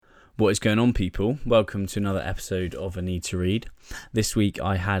What is going on, people? Welcome to another episode of A Need to Read. This week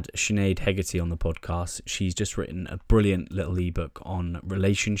I had Sinead Hegarty on the podcast. She's just written a brilliant little ebook on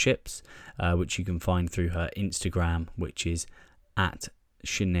relationships, which you can find through her Instagram, which is at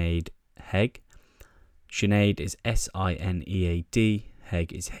Sinead Heg. Sinead is Sinead,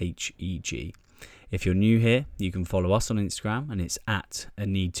 Heg is Heg. If you're new here, you can follow us on Instagram, and it's at A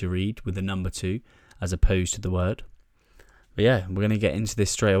Need to Read with the number 2 as opposed to the word. But yeah, we're going to get into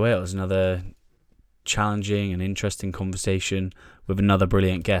this straight away. It was another challenging and interesting conversation with another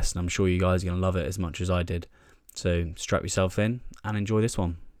brilliant guest, and I'm sure you guys are going to love it as much as I did. So strap yourself in and enjoy this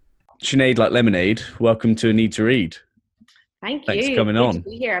one. Sinead like lemonade, welcome to A Need to Read. Thanks for coming on. Good to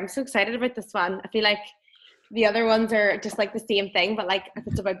be here. I'm so excited about this one. I feel like the other ones are just like the same thing, but like if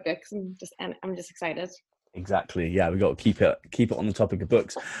it's about books, I'm just excited. Exactly. Yeah, we got to keep it on the topic of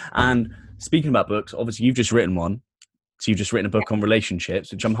books. And speaking about books, obviously you've just written one. So you've just written a book on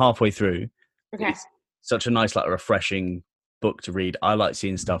relationships, which I'm halfway through. Okay. It's such a nice, like, refreshing book to read. I like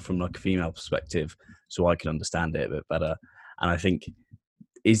seeing stuff from like a female perspective, so I can understand it a bit better. And I think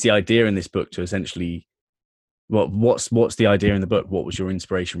is the idea in this book to essentially, what's the idea in the book? What was your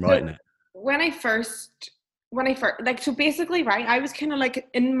inspiration writing it? When I first, like, so basically, right, I was kind of like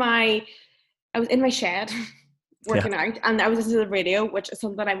in my shed. Working out, and I was listening to the radio, which is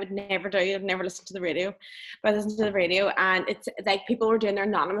something I would never do. I've never listened to the radio, but I listened to the radio, and it's like people were doing their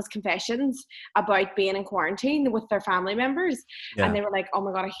anonymous confessions about being in quarantine with their family members, and they were like, "Oh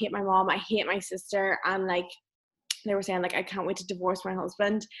my god, I hate my mom, I hate my sister," and like they were saying like, "I can't wait to divorce my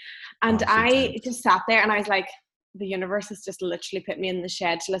husband," and I just sat there and I was like, the universe has just literally put me in the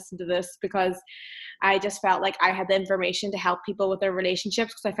shed to listen to this, because I just felt like I had the information to help people with their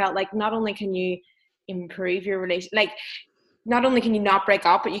relationships, because I felt like not only can you improve your relation, like not only can you not break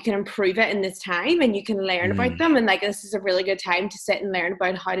up, but you can improve it in this time, and you can learn about them, and like this is a really good time to sit and learn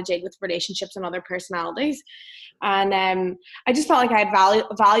about how to deal with relationships and other personalities. And I just felt like I had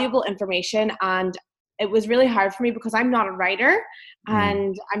valuable information, and it was really hard for me because I'm not a writer,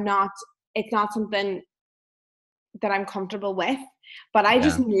 and it's not something that I'm comfortable with, but I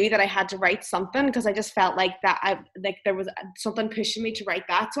just knew that I had to write something, because I just felt like that there was something pushing me to write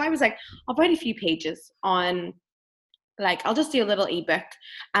that. So I was like, I'll write a few pages on, like, I'll just do a little ebook.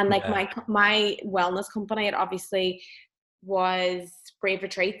 And like my wellness company, it obviously was Brave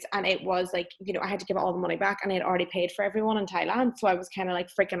Retreats, and it was like, you know, I had to give all the money back, and I had already paid for everyone in Thailand. So I was kind of like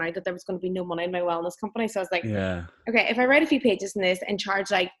freaking out that there was going to be no money in my wellness company. So I was like, okay, if I write a few pages in this and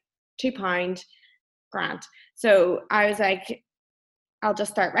charge like £2, grand. So I was like, I'll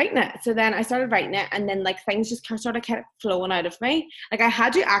just start writing it. So then I started writing it, and then like things just sort of kept flowing out of me. Like I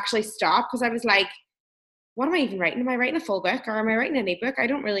had to actually stop, because I was like, what am I even writing? Am I writing a full book, or am I writing an ebook? I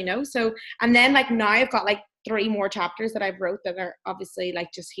don't really know. So, and then like now I've got like 3 more chapters that I've wrote that are obviously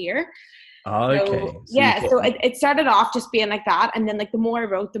like just here. Okay. So it started off just being like that. And then like the more I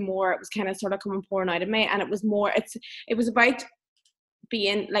wrote, the more it was kind of sort of coming pouring out of me. And it was about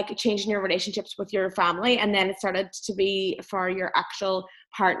being like changing your relationships with your family, and then it started to be for your actual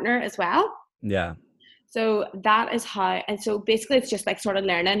partner as well. So that is how, and so basically it's just like sort of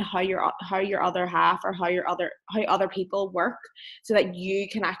learning how your other half, or how other people work, so that you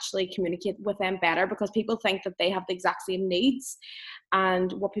can actually communicate with them better, because people think that they have the exact same needs,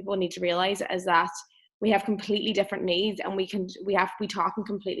 and what people need to realize is that we have completely different needs, and we talk in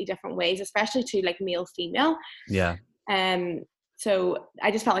completely different ways, especially to like male female. So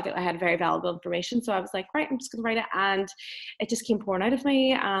I just felt like I had very valuable information. So I was like, right, I'm just going to write it. And it just came pouring out of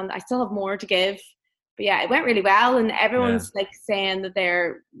me, and I still have more to give. But yeah, it went really well. And everyone's like saying that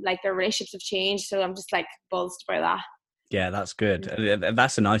their relationships have changed. So I'm just like buzzed by that. Yeah, that's good. And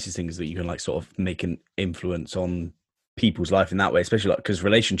that's the nicest thing, is that you can like sort of make an influence on people's life in that way, especially like because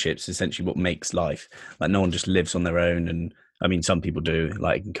relationships is essentially what makes life. Like no one just lives on their own, and I mean some people do,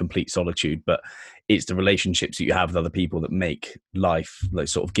 like in complete solitude, but it's the relationships that you have with other people that make life, like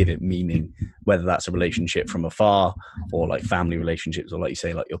sort of give it meaning, whether that's a relationship from afar, or like family relationships, or like you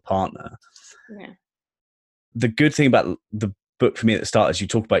say, like your partner. The good thing about the book for me at the start is you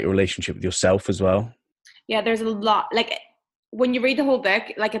talk about your relationship with yourself as well. Yeah, there's a lot, like when you read the whole book,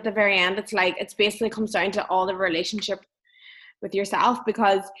 like at the very end, it's like, it's basically comes down to all the relationship with yourself,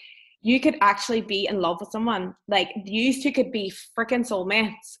 because you could actually be in love with someone. Like you two could be freaking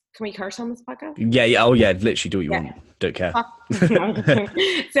soulmates. Can we curse on this podcast? Yeah. Oh yeah, literally do what you want. Don't care.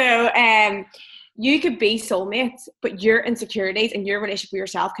 So you could be soulmates, but your insecurities and your relationship with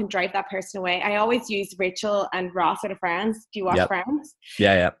yourself can drive that person away. I always use Rachel and Ross are the Friends. Do you watch Friends?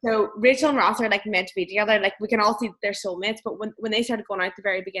 Yeah. So Rachel and Ross are like meant to be together. Like we can all see they're soulmates, but when they started going out at the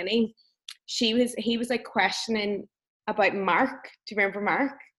very beginning, he was like questioning about Mark. Do you remember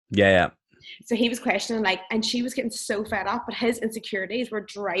Mark? Yeah. So he was questioning, like, and she was getting so fed up, but his insecurities were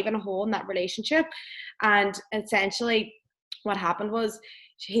driving a hole in that relationship. And essentially what happened was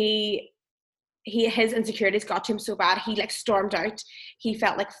his insecurities got to him so bad, he like stormed out. He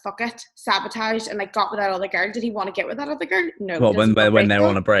felt like fuck it, sabotaged, and like got with that other girl. Did he want to get with that other girl? No. Well, Does he love when they're Rachel?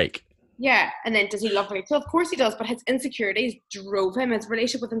 on a break. Yeah. And then does he love Rachel? Of course he does, but his insecurities drove him, his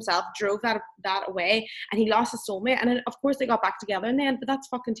relationship with himself drove that away, and he lost his soulmate. And then of course they got back together in the end, but that's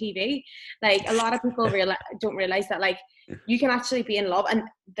fucking TV. Like, a lot of people don't realize that, like, you can actually be in love, and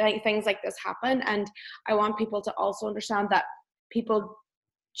things like this happen. And I want people to also understand that people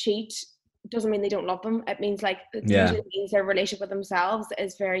cheat doesn't mean they don't love them. It means, like, it Yeah. usually means their relationship with themselves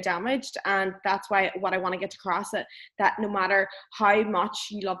is very damaged. And that's why what I want to get across, that no matter how much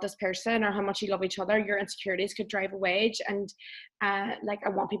you love this person or how much you love each other, your insecurities could drive a wedge. And like, I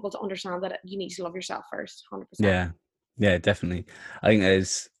want people to understand that you need to love yourself first. 100%. Yeah, definitely. I think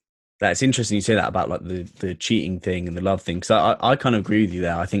that's interesting you say that about like the cheating thing and the love thing, because I kind of agree with you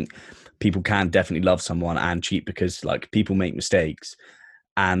there. I think people can definitely love someone and cheat, because like people make mistakes,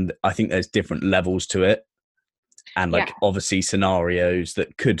 and I think there's different levels to it, and Yeah. like obviously scenarios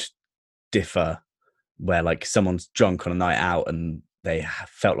that could differ, where like someone's drunk on a night out and they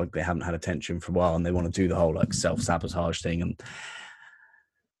felt like they haven't had attention for a while and they want to do the whole like self-sabotage thing,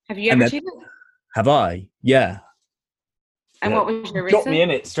 Have you and ever then cheated? have I? Yeah. And what was your Got me reason?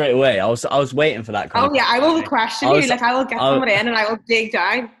 in it straight away. I was waiting for that kind of Oh yeah, I will question. question I you. was Like, I will get I someone in and I will dig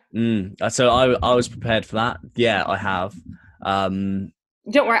down. so I was prepared for that. Yeah, I have. Um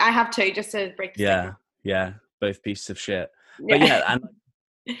Don't worry, I have two, just to break the yeah, stigma. yeah, both pieces of shit. But Yeah.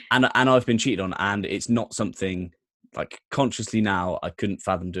 yeah, and I've been cheated on, and it's not something like consciously now I couldn't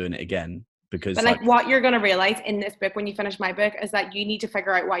fathom doing it again, because But like like, what you're gonna realize in this book when you finish my book is that you need to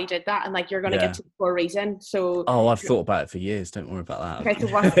figure out why you did that, and like, you're gonna get yeah. to the core reason. So Oh, I've thought about it for years. Don't worry about okay, so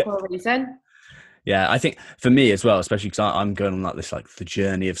what's the that. core reason? Yeah, I think for me as well, especially because I'm going on like this, like the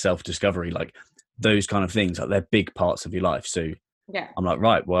journey of self-discovery, like those kind of things, like they're big parts of your life. So Yeah. I'm like,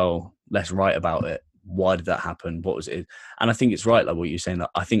 right, well, let's write about it. Why did that happen? What was it? And I think it's right, like what you're saying, that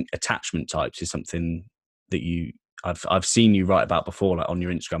I think attachment types is something that I've seen you write about before, like on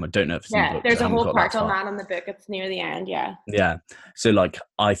your Instagram. I don't know if it's in the Yeah. book because There's I a haven't whole got that part on far. that in the book. It's near the end. Yeah. Yeah. So like,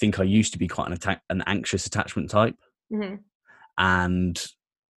 I think I used to be quite an anxious attachment type, Mm-hmm. and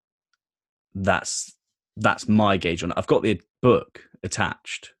that's my gauge on it. I've got the book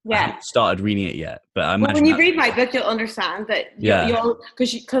attached. I Yeah. haven't started reading it yet, but I Well, imagine when you that's read my book, you'll understand that yeah. you'll,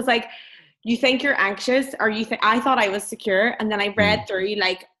 because like, you think you're anxious, or you think, I thought I was secure, and then I read Mm. through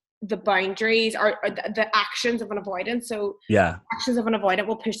like the boundaries, or the actions of an avoidant. So Yeah. actions of an avoidant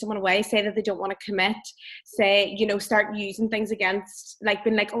will push someone away, say that they don't want to commit, say, start using things against, like,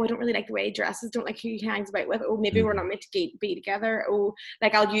 being like, oh, I don't really like the way he dresses, don't like who he hangs about with, oh, maybe we're Mm. not meant to be together, oh,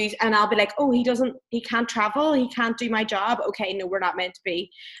 like, I'll be like, oh, he can't travel, he can't do my job, okay, no, we're not meant to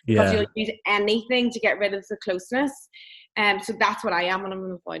be, because you'll Yeah. use anything to get rid of the closeness. So that's what I am when I'm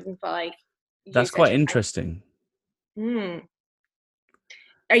an avoidant. But like, you That's said, quite interesting. Do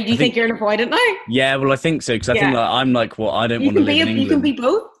I you think think you're an avoidant now? yeah, well I think so, because I think Yeah. like I'm like, well, I don't want to live in You can be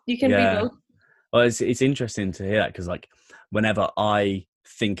England. both. You can be Yeah. both. Well, it's interesting to hear that, because like whenever I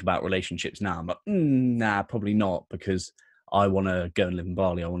think about relationships now, I'm like, nah, probably not, because I want to go and live in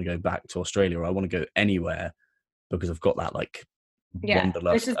Bali. I want to go back to Australia, or I want to go anywhere, because I've got that like Yeah, this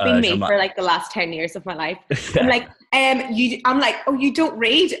wanderlust has been urge. I'm me like, for like the last 10 years of my life. I'm yeah, like, I'm like, oh, you don't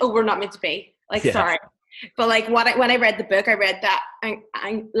read? Oh, we're not meant to be. Like, yeah, sorry. But like, when I read the book, I read that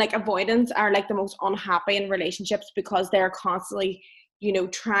I like, avoidants are like the most unhappy in relationships, because they're constantly,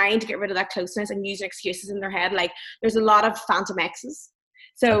 trying to get rid of that closeness and using excuses in their head. Like, there's a lot of phantom exes.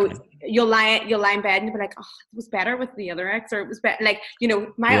 So okay, you'll lie in bed and you'll be like, oh, it was better with the other ex, or it was better, like,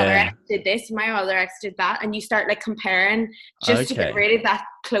 my other yeah, ex did this, my other ex did that, and you start like comparing just to get okay, rid of that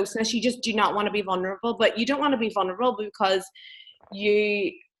closeness. You just do not want to be vulnerable, but you don't want to be vulnerable because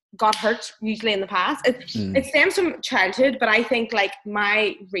you got hurt usually in the past. It mm, stems from childhood, but I think like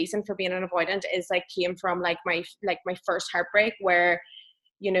my reason for being an avoidant is like came from like my first heartbreak, where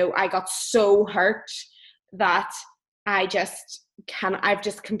I got so hurt that I've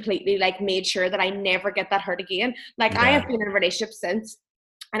just completely like made sure that I never get that hurt again. Like, I yeah, have been in a relationship since,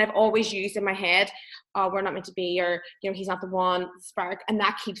 and I've always used in my head, oh, we're not meant to be, or he's not the one, spark, and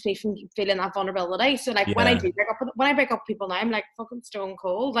that keeps me from feeling that vulnerability. So like, when I yeah, do when I break up with people now, I'm like fucking stone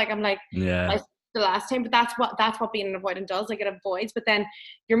cold. Like, I'm like, yeah, like the last time. But that's what being an avoidant does. Like, it avoids, but then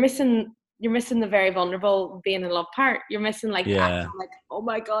you're missing the very vulnerable being in love part. You're missing like the yeah, actual, like, oh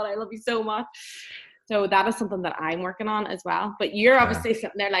my god, I love you so much. So that is something that I'm working on as well. But you're yeah, obviously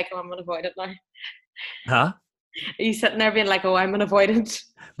sitting there like, oh, I'm gonna avoid it now. huh? Are you sitting there being like, oh, I'm an avoidant?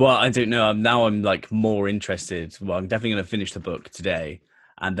 Well, I don't know. I'm like more interested. Well, I'm definitely going to finish the book today,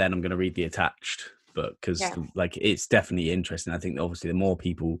 and then I'm going to read the attached book because Yeah. like it's definitely interesting. I think that obviously the more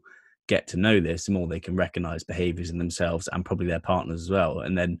people get to know this, the more they can recognize behaviors in themselves and probably their partners as well.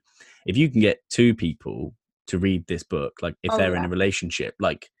 And then if you can get two people to read this book, like if Oh they're in yeah. a relationship,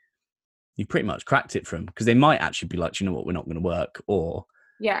 like you pretty much cracked it for them because they might actually be like, you know what, we're not going to work, or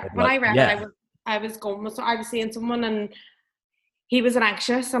Yeah. they'd be When like, I read it, yeah, I was going with, so I was seeing someone and he was an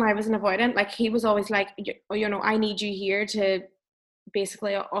anxious and I was an avoidant. Like he was always like, you know, I need you here to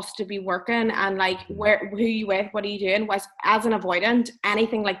basically us to be working, and like who you with, what are you doing? Was as an avoidant,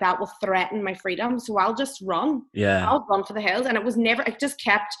 anything like that will threaten my freedom. So yeah, I'll run for the hills. And it was never, it just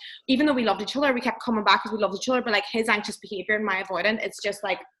kept, even though we loved each other, we kept coming back because we loved each other, but like his anxious behavior and my avoidant, it's just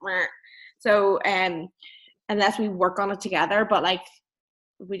like meh. So unless we work on it together, but like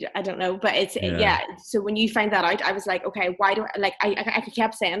I don't know, but it's yeah. yeah. So when you find that out, I was like, okay, why do I like I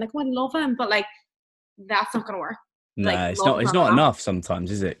kept saying like, oh, I love him, but like that's not gonna work. Like No, it's love's not. It's not not enough. enough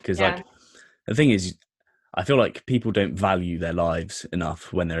sometimes, is it? Because Yeah, like the thing is, I feel like people don't value their lives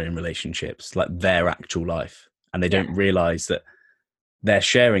enough when they're in relationships, like their actual life, and they yeah. don't realize that they're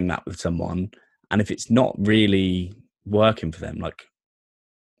sharing that with someone. And if it's not really working for them, like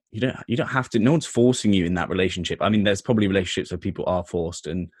you don't have to. No one's forcing you in that relationship. I mean, there's probably relationships where people are forced,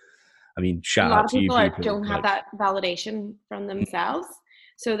 and I mean, A shout lot out of to you people people. don't have Like, that validation from themselves,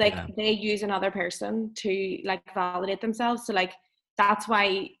 so like yeah, they use another person to like validate themselves. So like that's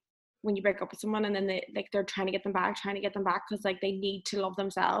why when you break up with someone and then they're trying to get them back because like they need to love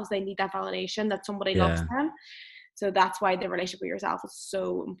themselves, they need that validation that somebody loves yeah. them. So that's why the relationship with yourself is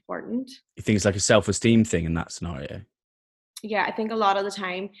so important. You think it's like a self-esteem thing in that scenario? Yeah, I think a lot of the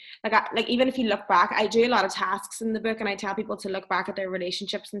time, like even if you look back, I do a lot of tasks in the book, and I tell people to look back at their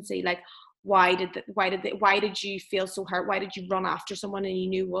relationships and see like why did you feel so hurt? Why did you run after someone and you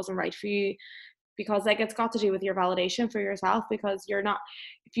knew wasn't right for you? Because like it's got to do with your validation for yourself. Because you're not,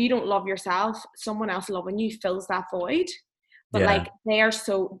 if you don't love yourself, someone else loving you fills that void. But Yeah, like they are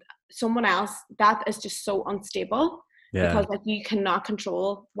so, someone else that is just so unstable, yeah. because like you cannot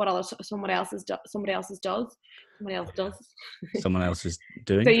control what else somebody else does. Someone else is So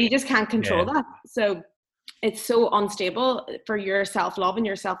doing. you just can't control Yeah, that. So it's so unstable for your self-love and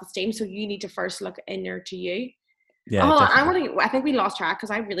your self-esteem. So you need to first look inner to you. Oh, yeah, hold on. definitely. I think we lost track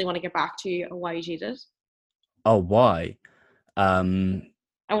because I really want to get back to why you cheated. Oh, why? Um,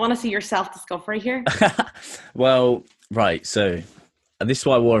 I want to see your self-discovery here. well, right. So this is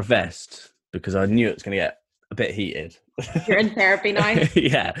why I wore a vest because I knew it was going to get a bit heated. You're in therapy now.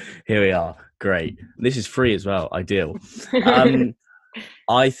 Yeah, here we are. Great. This is free as well. Ideal. Um,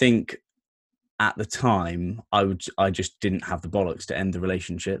 I think at the time I just didn't have the bollocks to end the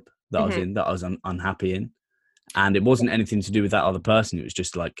relationship that I was Hmm. in, that I was unhappy in, and it wasn't anything to do with that other person. It was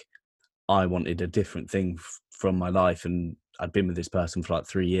just like I wanted a different thing from my life, and I'd been with this person for like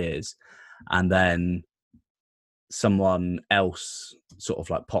 3 years, and then someone else sort of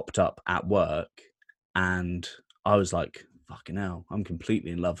like popped up at work, and I was like, fucking hell, I'm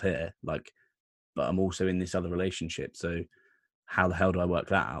completely in love here, like, but I'm also in this other relationship, so how the hell do I work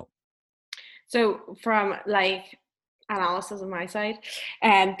that out? So from like analysis on my side,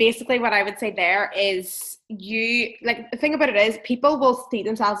 and basically what I would say there is, you like, the thing about it is people will see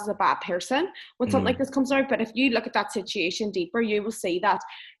themselves as a bad person when something like Mm, this comes out, but if you look at that situation deeper, you will see that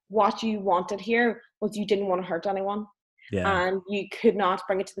what you wanted here was you didn't want to hurt anyone, yeah, and you could not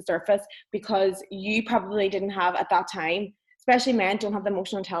bring it to the surface because you probably didn't have at that time, especially men don't have the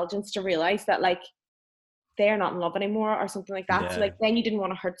emotional intelligence to realize that like they're not in love anymore or something like that. So yeah, like then you didn't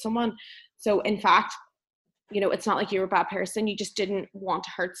want to hurt someone. So in fact, you know, it's not like you were a bad person, you just didn't want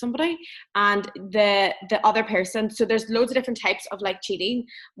to hurt somebody. And the other person, so there's loads of different types of like cheating.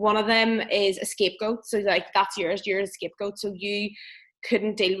 One of them is a scapegoat. So like that's yours, you're a scapegoat. So you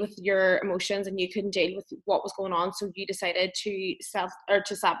couldn't deal with your emotions and you couldn't deal with what was going on, so you decided to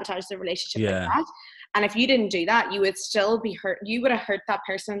sabotage the relationship like yeah, that. And if you didn't do that, you would still be hurt, you would have hurt that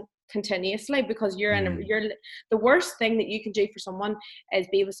person continuously, because mm, you're the worst thing that you can do for someone is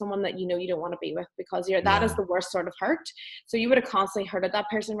be with someone that you know you don't want to be with, because that is yeah, the worst sort of hurt. So you would have constantly hurted that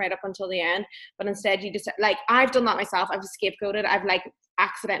person right up until the end, but instead you just, like, I've done that myself, I've scapegoated, I've like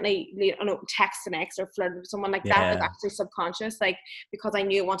accidentally, you know, text an ex or flirted with someone like that is yeah. actually subconscious, like because I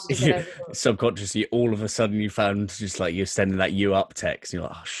knew I wanted to get out. Subconsciously, all of a sudden, you found just like you're sending that you up text. And you're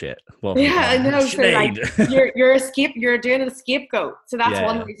like, oh shit, what have I Yeah, I done? know. So like Sinead. you're doing a scapegoat. So that's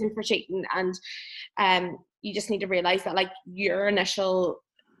one Yeah, reason for cheating. And you just need to realize that like your initial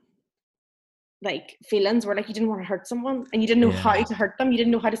like feelings where like you didn't want to hurt someone and you didn't know how to hurt them. You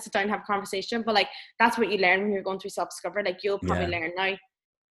didn't know how to sit down and have a conversation. But like that's what you learn when you're going through self-discovery. Like you'll probably learn now.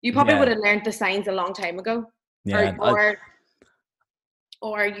 You probably would have learned the signs a long time ago. Yeah.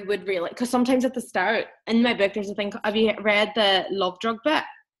 Or you would really, because sometimes at the start in my book there's a thing. Have you read the love drug bit?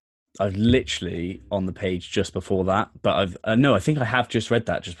 I've literally on the page just before that, but I think I have just read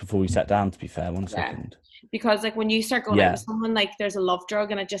that just before we sat down, to be fair. One second. Because like when you start going out with someone, like there's a love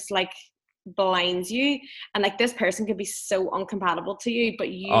drug and it just like blinds you, and like this person could be so uncompatible to you, but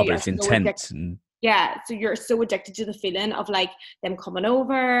it's intense. So you're so addicted to the feeling of like them coming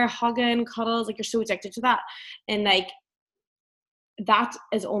over, hugging, cuddles, like you're so addicted to that. And like that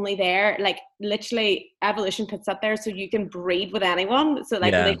is only there, like literally evolution puts that there so you can breed with anyone, so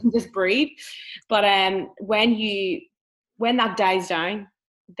like they can just breed. But when that dies down,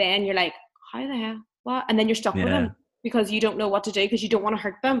 then you're like, how the hell, what? And then you're stuck with them because you don't know what to do because you don't want to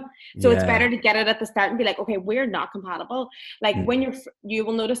hurt them. So it's better to get it at the start and be like, okay, we're not compatible. Like when you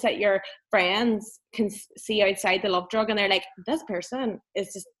will notice that your friends can see outside the love drug and they're like, this person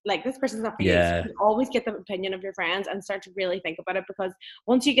is just like, this person's not for you. So you always get the opinion of your friends and start to really think about it, because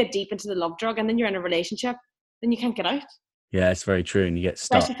once you get deep into the love drug and then you're in a relationship, then you can't get out. Yeah, it's very true, and you get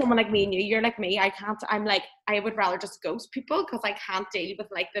stuck. Especially someone like me and you. You're like me. I'm like, I would rather just ghost people because I can't deal with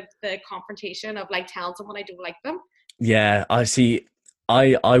like the confrontation of like telling someone I don't like them. Yeah, I see.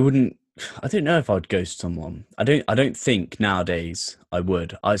 I wouldn't. I don't know if I'd ghost someone. I don't think nowadays I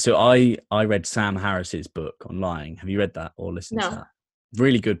would. I read Sam Harris's book on lying. Have you read that or listened to that?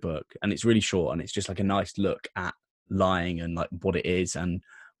 Really good book, and it's really short, and it's just like a nice look at lying and like what it is and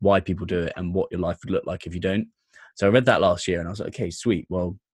why people do it and what your life would look like if you don't. So I read that last year and I was like, okay, sweet.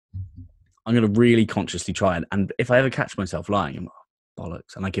 Well, I'm going to really consciously try it. And if I ever catch myself lying, I'm like, oh,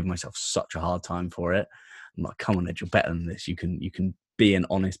 bollocks. And I give myself such a hard time for it. I'm like, come on, Ed, you're better than this. You can be an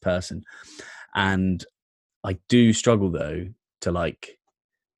honest person. And I do struggle though to like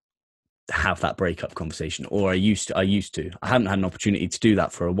have that breakup conversation, or I used to. I haven't had an opportunity to do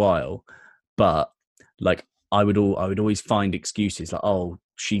that for a while, but like I would always find excuses like, oh,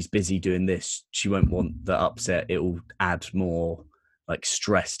 she's busy doing this, she won't want the upset, it will add more like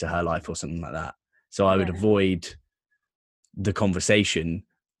stress to her life or something like that. So I would avoid the conversation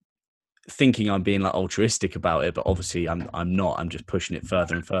thinking I'm being like altruistic about it, but obviously I'm not. I'm just pushing it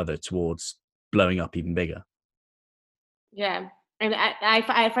further and further towards blowing up even bigger. Yeah. And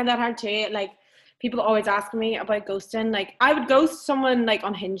I find that hard too. Like people always ask me about ghosting. Like I would ghost someone like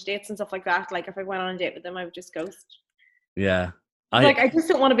on Hinge dates and stuff like that. Like if I went on a date with them, I would just ghost. Yeah. I just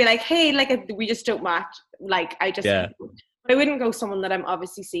don't want to be like, hey, like we just don't match. Like I wouldn't go someone that I'm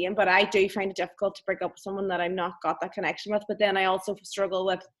obviously seeing, but I do find it difficult to break up with someone that I'm not got that connection with. But then I also struggle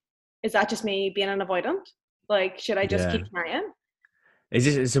with, is that just me being an avoidant? Like, should I just keep trying?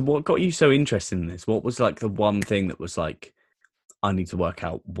 So what got you so interested in this? What was like the one thing that was like, I need to work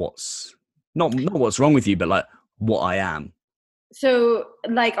out what's not what's wrong with you, but like what I am? So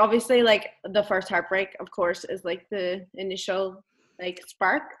like, obviously like the first heartbreak, of course, is like the initial like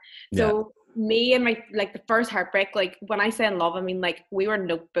spark. So me and my, like the first heartbreak, like when I say in love, I mean like we were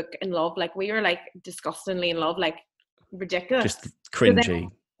notebook in love, like we were like disgustingly in love, like ridiculous. Just cringy.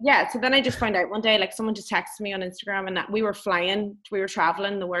 So then I just found out one day, like someone just texted me on Instagram and that we were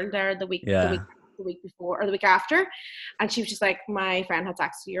traveling the world there the week before or the week after. And she was just like, my friend had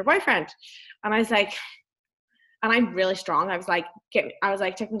sex with your boyfriend. And I was like, and I'm really strong. I was like,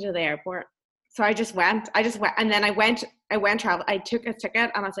 take me to the airport. So I just went, and then I went travel. I took a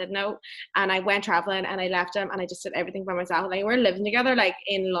ticket and I said no, and I went traveling and I left him and I just did everything by myself. Like we were living together, like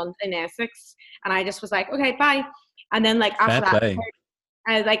in London, in Essex, and I just was like, okay, bye. And then like after that,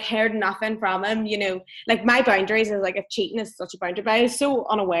 I like heard nothing from him. You know, like my boundaries is like, if cheating is such a boundary, but I was so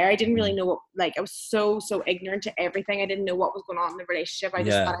unaware. I didn't really know what, like I was so ignorant to everything. I didn't know what was going on in the relationship. I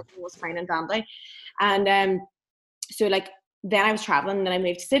just thought everything was fine and dandy, and so like. Then I was traveling and then I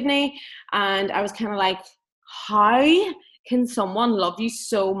moved to Sydney and I was kind of like, how can someone love you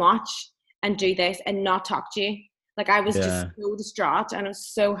so much and do this and not talk to you? Like I was just so distraught and I was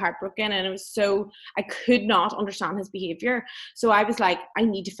so heartbroken and I could not understand his behavior. So I was like, I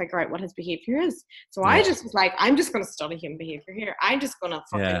need to figure out what his behavior is. So I just was like, I'm just going to study human behavior here. I'm just going to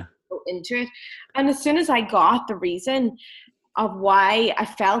fucking go into it. And as soon as I got the reason of why I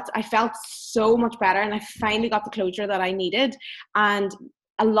felt so much better and I finally got the closure that I needed. And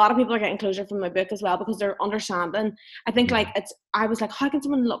a lot of people are getting closure from my book as well because they're understanding. I think like I was like, how can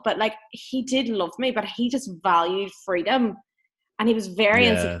someone love, but like he did love me, but he just valued freedom and he was very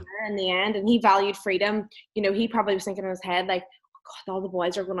insecure in the end and he valued freedom. You know, he probably was thinking in his head like, God, all the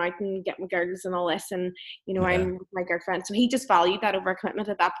boys are going out and getting girls and all this, and you know, Yeah. I'm with my girlfriend. So he just valued that over commitment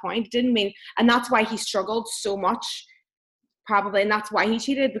at that point. It didn't mean, and that's why he struggled so much, probably, and that's why he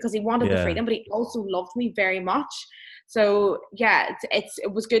cheated, because he wanted the Yeah. freedom, but he also loved me very much. So yeah,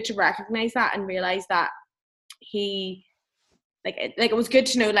 it was good to recognize that and realize that he it was good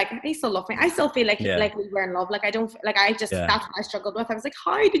to know, like, he still loved me. I still feel Yeah. like we were in love. Like, I don't, like, I just, Yeah. that's what I struggled with. I was like,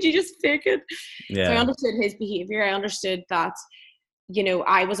 how did you just fake it? So I Yeah. understood his behavior. I understood that, you know,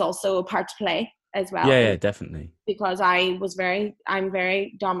 I was also a part to play as well, Yeah, definitely. because I'm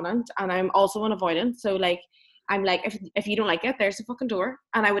very dominant, and I'm also an avoidant. So like, I'm like, if you don't like it, there's the fucking door.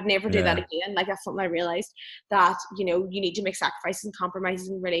 And I would never do that Yeah. again. Like, that's something I realized, that, you know, you need to make sacrifices and compromises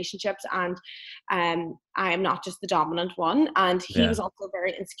in relationships. And I am not just the dominant one. And he Yeah. was also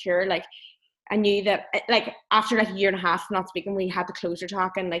very insecure. Like, I knew that, like, after like a year and a half not speaking, we had the closure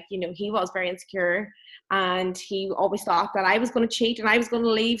talk, and like, you know, he was very insecure, and he always thought that I was going to cheat and I was going to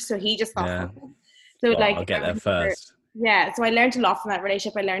leave. So he just thought, Yeah. fuck it. So Well, like, I'll get I there would never, first. yeah. So I learned a lot from that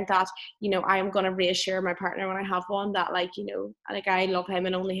relationship. I learned that, you know, I am going to reassure my partner when I have one, that, like, you know, like, I love him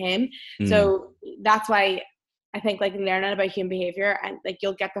and only him. Mm. So that's why I think, like, learning about human behavior, and like,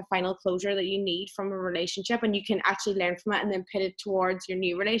 you'll get the final closure that you need from a relationship, and you can actually learn from it and then put it towards your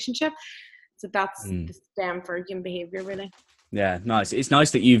new relationship. So that's Mm. the stem for human behavior, really. Yeah, nice. It's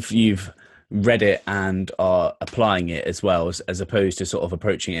nice that you've read it and are applying it as well, as opposed to sort of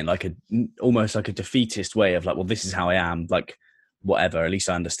approaching it in like almost like a defeatist way of like, well, this is how I am, like, whatever. At least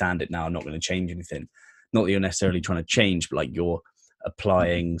I understand it now. I'm not going to change anything. Not that you're necessarily trying to change, but like, you're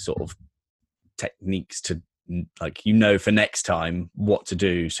applying sort of techniques to, like, you know, for next time what to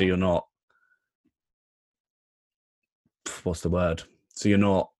do, so you're not, what's the word? So you're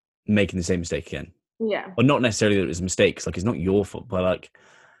not making the same mistake again. Yeah. Or not necessarily that it was a mistake, 'cause, like, it's not your fault, but like,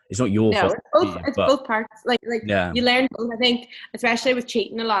 it's not your No, fault, it's but both parts. Like yeah, you learn both. I think, especially with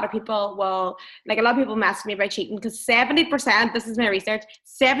cheating, a lot of people will, like, a lot of people mess me about cheating, because 70%, this is my research,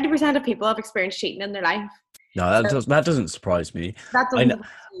 70% of people have experienced cheating in their life. no, So that doesn't surprise me. that I doesn't know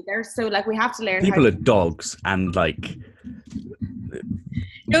surprise me either. So like, we have to learn how people are to. dogs, and like,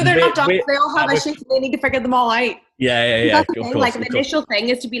 No, they're not dogs. we're They all have issues. And they need to figure them all out. yeah, That's the of thing. Like, course, the initial thing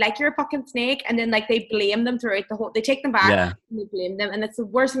is to be like, you're a fucking snake, and then like, they blame them throughout the whole. They take them back yeah, and they blame them, and it's the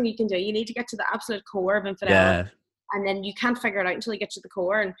worst thing you can do. You need to get to the absolute core of infidelity, yeah, and then you can't figure it out until you get to the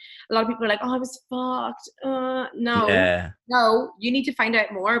core. And a lot of people are like, "Oh, I was fucked." No, yeah, no, you need to find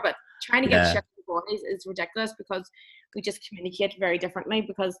out more. But trying to get yeah, shit to the boys is ridiculous, because we just communicate very differently.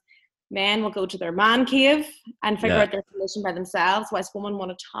 Because men will go to their man cave and figure yeah, out their solution by themselves, whilst women want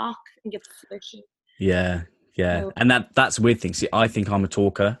to talk and get the solution. yeah, yeah, So, and that's a weird thing. See, I think I'm a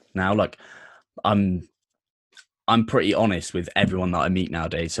talker now. Like, I'm I'm pretty honest with everyone that I meet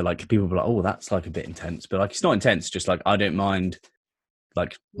nowadays. So like, people be like, oh, that's like a bit intense, but like, it's not intense. Just like, I don't mind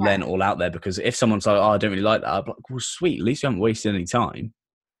like yeah, letting it all out there, because if someone's like, oh, I don't really like that, I'm like, well, sweet, at least you haven't wasted any time.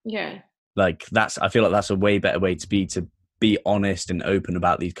 yeah. Like, I feel like that's a way better way to be honest and open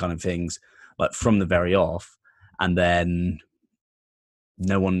about these kind of things, like, from the very off. And then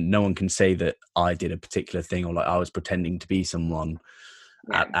no one can say that I did a particular thing, or like I was pretending to be someone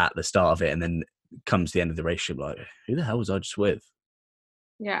Yeah, at the start of it, and then comes the end of the relationship, like, who the hell was I just with?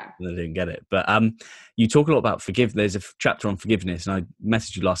 yeah, And I didn't get it. But you talk a lot about there's a chapter on forgiveness, and I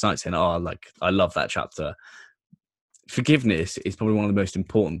messaged you last night saying, oh, like, I love that chapter. Forgiveness is probably one of the most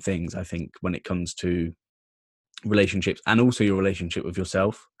important things, I think, when it comes to relationships, and also your relationship with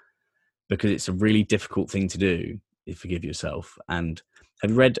yourself, because it's a really difficult thing to do, is forgive yourself. And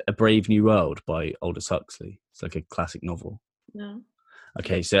have you read A Brave New World by Aldous Huxley? It's like a classic novel. no,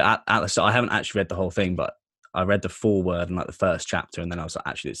 Okay, so at the start, I haven't actually read the whole thing, but I read the foreword and like the first chapter, and then I was like,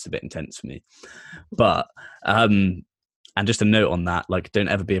 actually, it's a bit intense for me. But and just a note on that, like, don't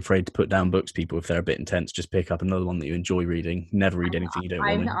ever be afraid to put down books, people, if they're a bit intense. Just pick up another one that you enjoy reading. Never read anything you don't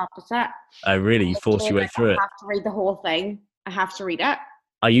want I'm the to. opposite. Oh, really? You force your way Like, through I it. have to read the whole thing. I have to read it.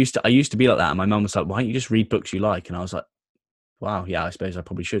 I used to be like that, and my mum was like, why don't you just read books you like? And I was like, wow, yeah, I suppose I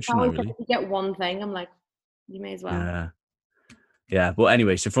probably should, I shouldn't I, always think, really? if you get one thing, I'm like, you may as well. Yeah. Yeah. Well,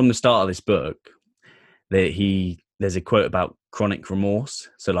 anyway, so from the start of this book, there's a quote about chronic remorse.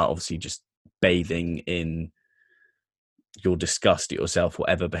 So like, obviously, just bathing in your disgust at yourself,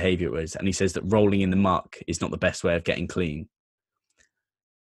 whatever behavior it was. And he says that rolling in the muck is not the best way of getting clean.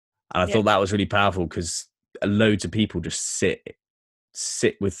 And I Yeah, thought that was really powerful, because loads of people just sit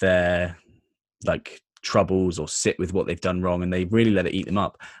with their like troubles, or sit with what they've done wrong, and they really let it eat them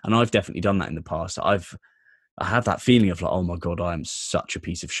up. And I've definitely done that in the past. I have that feeling of like, oh my God, I am such a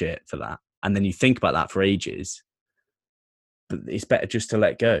piece of shit for that. And then you think about that for ages, but it's better just to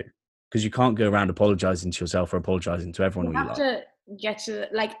let go, because you can't go around apologizing to yourself or apologizing to everyone you all you have like. to. get to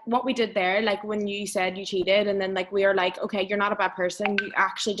like what we did there, like when you said you cheated and then like we are like, okay, you're not a bad person, you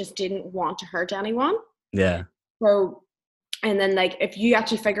actually just didn't want to hurt anyone. Yeah. So, and then like if you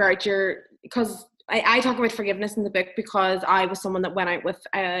actually figure out because I talk about forgiveness in the book because I was someone that went out with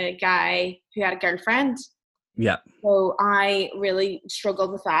a guy who had a girlfriend. Yeah. So I really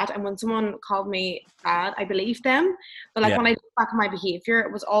struggled with that. And when someone called me bad, I believed them. But like when I look back at my behavior,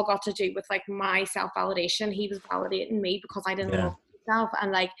 it was all got to do with like my self-validation. He was validating me because I didn't love myself.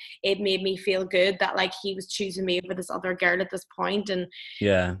 And like it made me feel good that like he was choosing me over this other girl at this point. And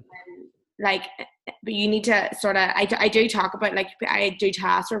like, but you need to sort of, I do talk about like, I do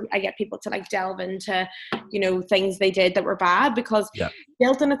tasks or I get people to like delve into, you know, things they did that were bad, because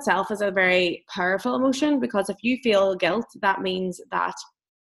guilt in itself is a very powerful emotion. Because if you feel guilt, that means that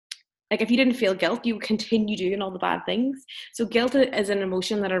like if you didn't feel guilt, you continue doing all the bad things. So guilt is an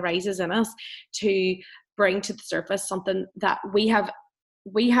emotion that arises in us to bring to the surface something that we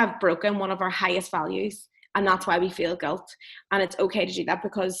have broken one of our highest values. And that's why we feel guilt. And it's okay to do that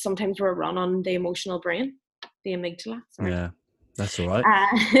because sometimes we're run on the emotional brain, the amygdala. Sorry. Yeah, that's all right.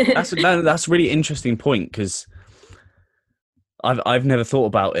 That's a really interesting point, because I've never thought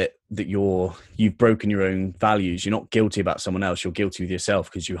about it that you've broken your own values. You're not guilty about someone else. You're guilty with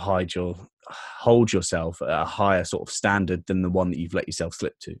yourself because you hold yourself at a higher sort of standard than the one that you've let yourself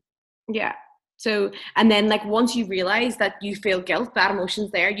slip to. Yeah. So, and then like once you realize that you feel guilt, that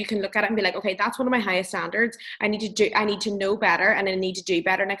emotion's there, you can look at it and be like, okay, that's one of my highest standards. I need to know better, and I need to do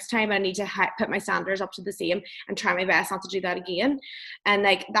better next time. I need to put my standards up to the same and try my best not to do that again. And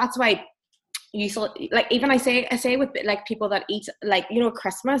like, that's why you like, even I say with like people that eat like, you know,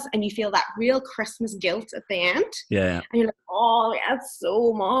 Christmas, and you feel that real Christmas guilt at the end. Yeah. And you're like, oh, that's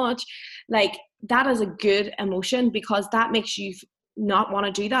so much. Like that is a good emotion, because that makes you not want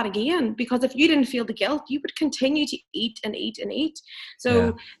to do that again. Because if you didn't feel the guilt, you would continue to eat and eat and eat. So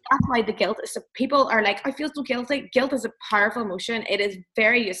that's why the guilt is, so people are like, I feel so guilty. Guilt is a powerful emotion. It is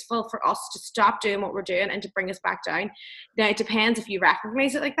very useful for us to stop doing what we're doing and to bring us back down. Now it depends if you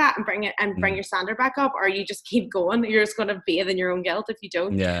recognize it like that and bring your standard back up, or you just keep going. You're just going to bathe in your own guilt if you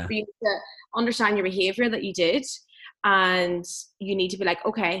don't. But you need to understand your behavior that you did. And you need to be like,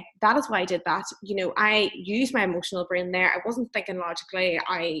 okay, that is why I did that. You know, I used my emotional brain there. I wasn't thinking logically.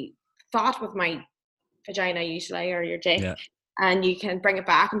 I thought with my vagina usually, or your dick, and you can bring it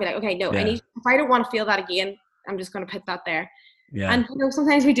back and be like, okay, no, if I don't want to feel that again, I'm just going to put that there. And you know,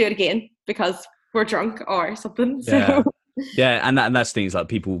 sometimes we do it again because we're drunk or something. So and that's things like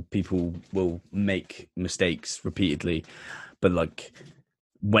people will make mistakes repeatedly, but like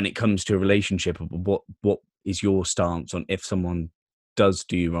when it comes to a relationship, what is your stance on if someone does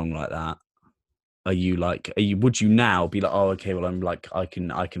do you wrong like that? Would you now be like, oh, okay, well, I'm like, I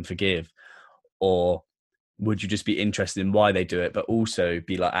can forgive, or would you just be interested in why they do it, but also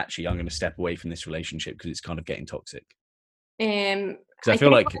be like, actually, I'm going to step away from this relationship because it's kind of getting toxic? Because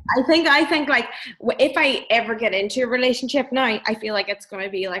I think like if I ever get into a relationship now, I feel like it's going to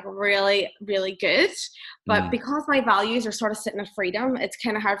be like really, really good. But because my values are sort of sitting at freedom, it's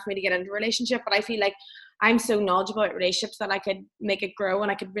kind of hard for me to get into a relationship. But I feel like I'm so knowledgeable about relationships that I could make it grow,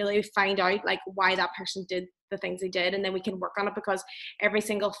 and I could really find out like why that person did the things they did, and then we can work on it. Because every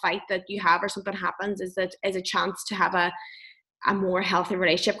single fight that you have or something happens is a chance to have a more healthy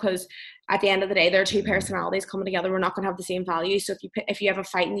relationship. Because at the end of the day, there are two personalities coming together. We're not going to have the same values. So if you have a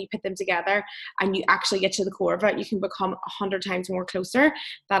fight and you put them together and you actually get to the core of it, you can become 100 times more closer.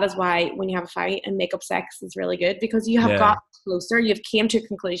 That is why when you have a fight, and makeup sex is really good, because you have got closer. You've came to a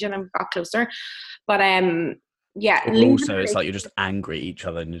conclusion and got closer. But also it's like you're just angry at each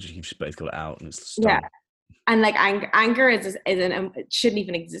other and you just both got it out, and it's done. And like anger it shouldn't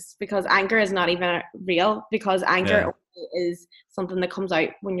even exist, because anger is not even real, because anger is something that comes out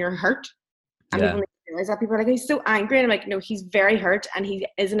when you're hurt. And people realize that. People are like, he's so angry, and I'm like, no, he's very hurt, and he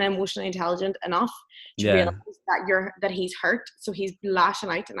isn't emotionally intelligent enough to realize that he's hurt, so he's lashing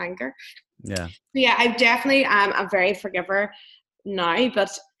out in anger. I definitely am a very forgiver now,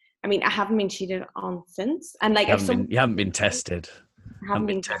 but I mean, I haven't been cheated on since, and like you haven't been tested. I haven't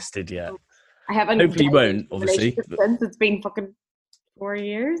been tested yet. I haven't. Hopefully, you won't. Obviously, since it's been fucking 3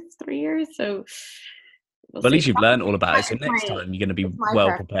 years. So, but at least you've learned all about it. So next time you're going to be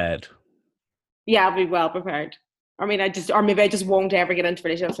well prepared. Yeah, I'll be well prepared. I mean, maybe I just won't ever get into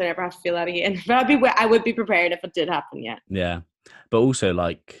relationships. So I never have to feel that again. But I would be prepared if it did happen. Yeah. Yeah, but also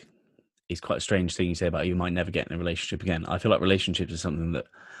like, it's quite a strange thing you say about you might never get in a relationship again. I feel like relationships is something that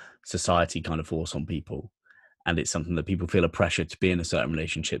society kind of force on people, and it's something that people feel a pressure to be in a certain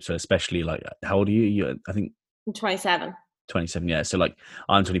relationship. So especially like, how old are you? I think I'm 27. 27, yeah. So like,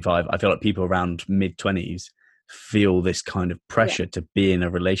 I'm 25. I feel like people around mid-20s feel this kind of pressure to be in a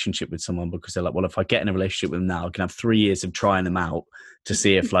relationship with someone, because they're like, well, if I get in a relationship with them now, I can have 3 years of trying them out to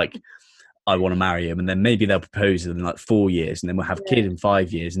see if like I want to marry him, and then maybe they'll propose in like 4 years, and then we'll have a kid in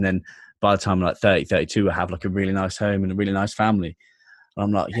 5 years, and then by the time I'm like 30, 32, we'll have like a really nice home and a really nice family. And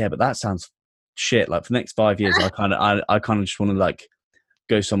I'm like, yeah, but that sounds shit. Like for the next 5 years, I kind of just want to like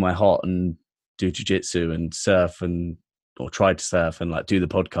go somewhere hot and do jiu-jitsu and surf or try to surf and like do the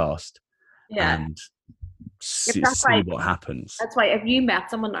podcast and see what happens. That's why if you met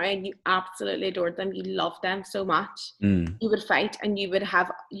someone now and you absolutely adored them, you loved them so much, you would fight, and you would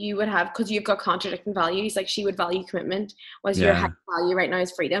have because you've got contradicting values. Like she would value commitment, whereas your high value right now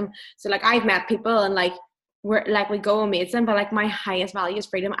is freedom. So like I've met people and like we're like we go amazing, but like my highest value is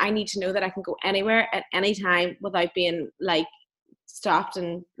freedom. I need to know that I can go anywhere at any time without being like stopped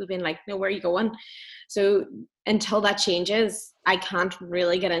and being like, no, where are you going? So until that changes, I can't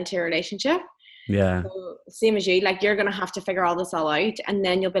really get into a relationship. Yeah. So, same as you, like you're gonna have to figure all this all out, and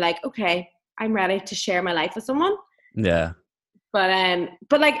then you'll be like, okay, I'm ready to share my life with someone. Yeah. But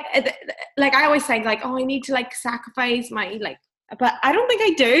like I always think like, oh, I need to like sacrifice my like, but I don't think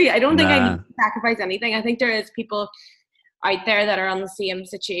I do. I don't think I need to sacrifice anything. I think there is people out there that are on the same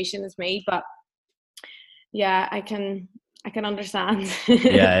situation as me, but yeah, I can understand.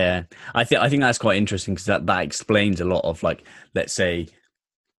 yeah. I think that's quite interesting, because that explains a lot of like, let's say,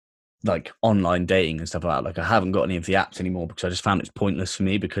 like online dating and stuff like that. Like I haven't got any of the apps anymore because I just found it's pointless for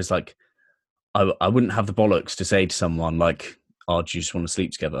me, because like I wouldn't have the bollocks to say to someone like, oh, do you just want to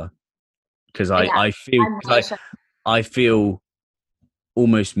sleep together? Because I feel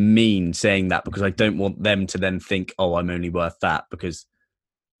almost mean saying that, because I don't want them to then think, oh, I'm only worth that, because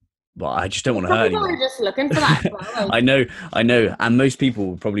well, I just don't want to hurt anyone. People are just looking for that as well, like. I know, and most people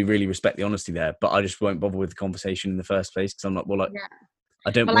will probably really respect the honesty there, but I just won't bother with the conversation in the first place, because I'm like, well, like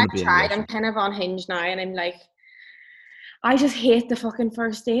I don't want to be. I'm kind of on Hinge now, and I'm like, I just hate the fucking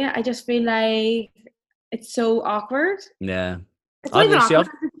first date. I just feel like it's so awkward. Yeah. It's not even awkward.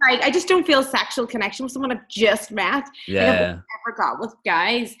 It's like, I just don't feel sexual connection with someone I've just met. Yeah. Like I've never got with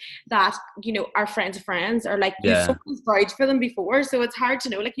guys that, you know, are friends of friends, or like you've sometimes vouched for them before. So it's hard to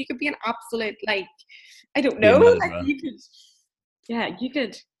know. Like you could be an absolute, like, I don't know. Like you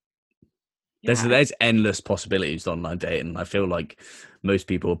could. There's endless possibilities online dating. I feel like most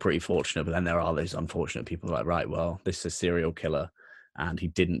people are pretty fortunate, but then there are those unfortunate people like, right, well, this is a serial killer, and he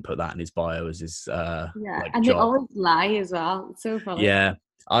didn't put that in his bio as his and job. They always lie as well. It's so funny. Yeah.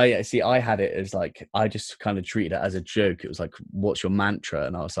 I had it as like, I just kind of treated it as a joke. It was like, what's your mantra?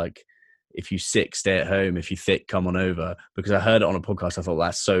 And I was like, if you sick, stay at home. If you thick, come on over. Because I heard it on a podcast. I thought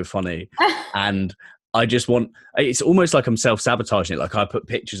that's so funny. And I just it's almost like I'm self-sabotaging it. Like I put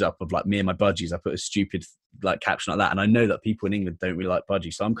pictures up of like me and my budgies. I put a stupid like caption like that. And I know that people in England don't really like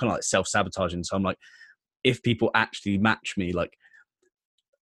budgies. So I'm kind of like self-sabotaging. So I'm like, if people actually match me, like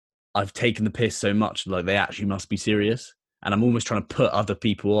I've taken the piss so much, like they actually must be serious. And I'm almost trying to put other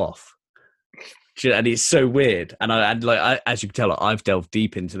people off. And it's so weird. And as you can tell, I've delved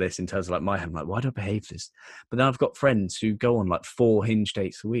deep into this in terms of like my head. I'm like, why do I behave this? But then I've got friends who go on like 4 Hinge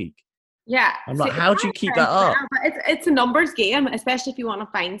dates a week. Yeah. I'm like, how do you keep that up? But it's a numbers game, especially if you want to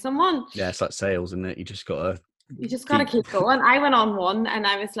find someone. Yeah, it's like sales, isn't it? You just gotta keep going. I went on one, and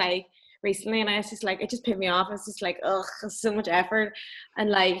I was like recently, and I was just like, it just put me off. I was just like, ugh, it's so much effort. And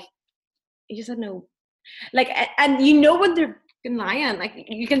like, you just had no, like, and you know when they're lying. Like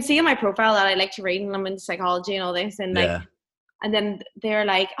you can see in my profile that I like to read, and I'm into psychology and all this, and like, and then they're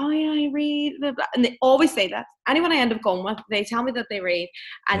like, oh yeah, I read, blah, blah. And they always say that. Anyone I end up going with, they tell me that they read,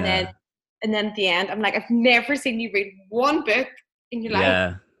 and then at the end, I'm like, I've never seen you read one book in your life.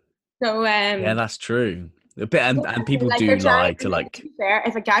 Yeah. So yeah, that's true. A bit, and people like, do lie to like. To be fair,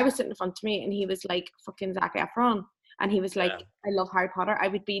 if a guy was sitting in front of me and he was like fucking Zac Efron, and he was like, I love Harry Potter, I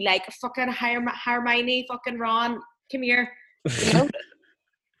would be like, fucking Hermione, fucking Ron, come here. You know?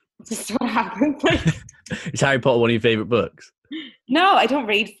 This is what happens. Like, is Harry Potter one of your favourite books? No, I don't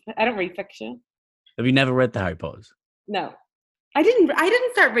read fiction. Have you never read the Harry Potters? No. I didn't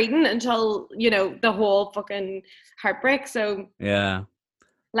start reading until, you know, the whole fucking heartbreak. So yeah.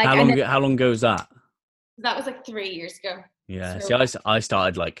 Like how long ago was that? That was like 3 years ago. Yeah. So, see, I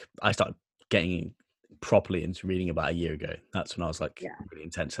started getting properly into reading about a year ago. That's when I was like really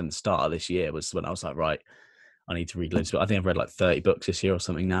intense. And the start of this year was when I was like, right, I need to read loads. I think I've read like 30 books this year or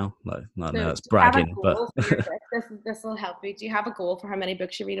something now. Like, no, that's bragging, but this will help you. Do you have a goal for how many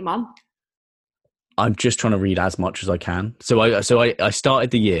books you read a month? I'm just trying to read as much as I can. So I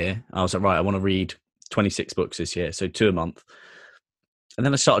started the year. I was like, right, I want to read 26 books this year, so 2 a month. And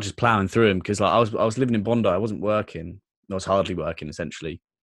then I started just plowing through them because like I was living in Bondi. I wasn't working. I was hardly working essentially.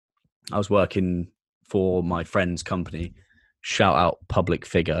 I was working for my friend's company. Shout out Public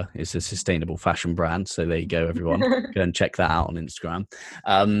Figure. It's a sustainable fashion brand. So there you go, everyone. Go and check that out on Instagram.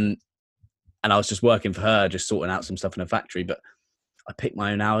 And I was just working for her, just sorting out some stuff in her factory. But I picked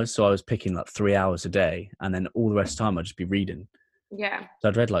my own hours. So I was picking like 3 hours a day. And then all the rest of the time I'd just be reading. Yeah. So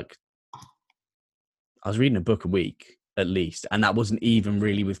I was reading a book a week at least. And that wasn't even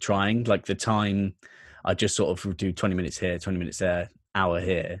really with trying. Like the time I just sort of do 20 minutes here, 20 minutes there, hour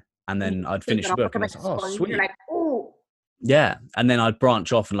here. And then I'd finish the book and I was like, oh, sweet. You're like, oh. Yeah. And then I'd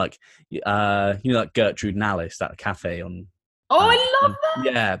branch off and like, like Gertrude and Alice, that cafe on. Oh, I love that.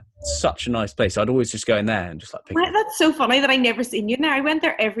 Yeah. Such a nice place. I'd always just go in there and just like pick Right, that's so funny that I never seen you there. I went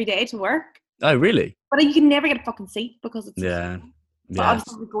there every day to work. Oh, really? But you can never get a fucking seat because it's yeah. But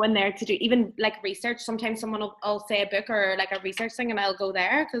obviously we go in there to do even like research. Sometimes someone will say a book or like a research thing and I'll go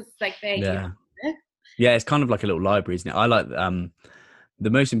there because like they yeah, it's kind of like a little library, isn't it? I like the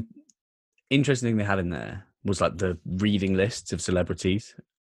most interesting thing they had in there was like the reading lists of celebrities,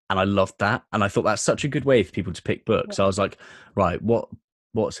 and I loved that. And I thought that's such a good way for people to pick books. So I was like, right,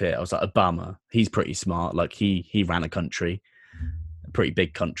 what's here? I was like, Obama, he's pretty smart. Like he ran a country, a pretty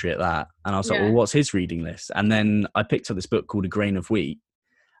big country at that. And I was like, well, what's his reading list? And then I picked up this book called A Grain of Wheat,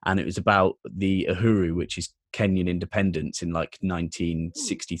 and it was about the Uhuru, which is Kenyan independence in like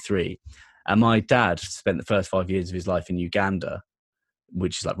 1963. And my dad spent the first 5 years of his life in Uganda,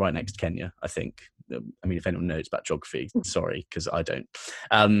 which is like right next to Kenya, I think. I mean, if anyone knows about geography, sorry, because I don't.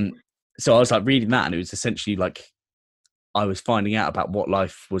 So I was like reading that, and it was essentially like I was finding out about what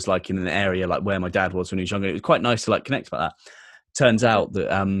life was like in an area like where my dad was when he was younger. It was quite nice to like connect about that. Turns out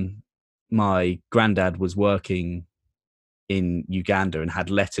that my granddad was working in Uganda and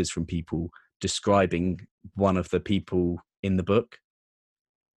had letters from people describing one of the people in the book.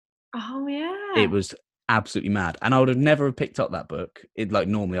 Oh yeah. It was absolutely mad. And I would have never picked up that book.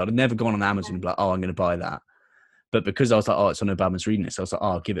 Normally I'd have never gone on Amazon and be like, oh, I'm going to buy that. But because I was like, oh, it's on Obama's reading list, I was like,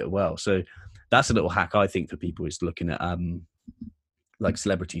 oh, I'll give it a whirl. So that's a little hack I think for people, is looking at like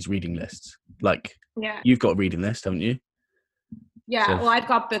celebrities' reading lists. Like you've got a reading list, haven't you? Yeah, so, well, I've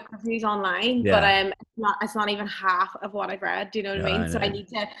got book reviews online, but it's not even half of what I've read. Do you know what I mean? So I need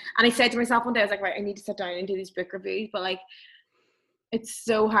to, and I said to myself one day, I was like, right, I need to sit down and do these book reviews, but like, it's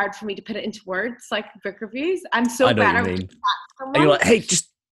so hard for me to put it into words, like book reviews. I'm so bad at it. And you're like, hey, just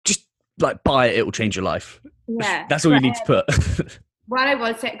like buy it, it will change your life. Yeah. That's all you need to put. What I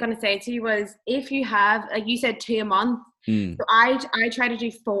was going to say to you was, if you have, like you said, 2 a month, so I try to do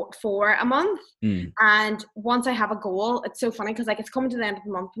four a month. And once I have a goal, it's so funny because like it's coming to the end of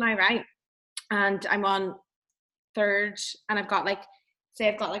the month now, right? And I'm on 3rd, and I've got like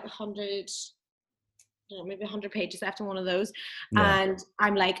 100, maybe 100 pages left in one of those. And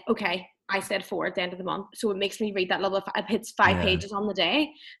I'm like, okay, I said 4 at the end of the month, so it makes me read that level. It hits 5 pages on the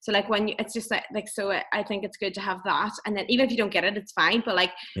day. So like when it's just like so I think it's good to have that. And then even if you don't get it, it's fine. But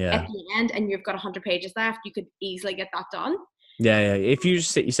like at the end, and you've got 100 pages left, you could easily get that done. Yeah. If you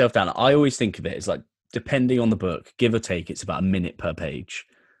just sit yourself down, I always think of it as like, depending on the book, give or take, it's about a minute per page.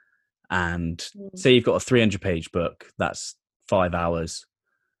 And say you've got a 300-page book, that's 5 hours.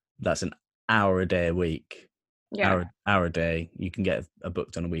 That's an hour a day a week. Hour a day, you can get a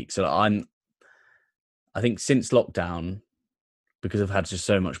book done a week. So I think since lockdown, because I've had just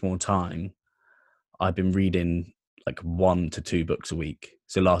so much more time, I've been reading like 1 to 2 books a week.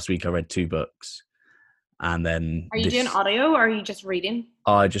 So last week I read 2 books, and then are you doing audio or are you just reading?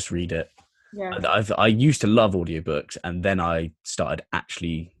 I just read it. I used to love audiobooks, and then I started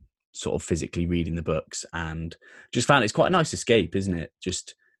actually sort of physically reading the books, and just found it's quite a nice escape, isn't it?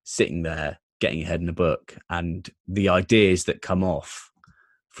 Just sitting there, getting your head in a book, and the ideas that come off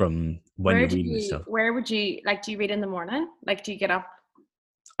from when you're reading this stuff. Where would you like? Do you read in the morning? Like, do you get up?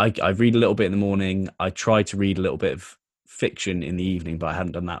 I read a little bit in the morning. I try to read a little bit of fiction in the evening, but I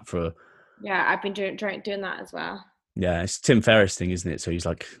haven't done that for. Yeah, I've been doing that as well. Yeah, it's Tim Ferriss thing, isn't it? So he's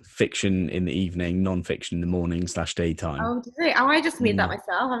like fiction in the evening, non-fiction in the morning / daytime. Oh, did he? Oh, I just made that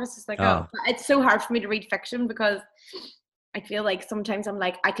myself. I was just like, it's so hard for me to read fiction because I feel like sometimes I'm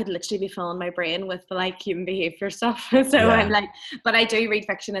like, I could literally be filling my brain with like human behavior stuff. So I'm like, but I do read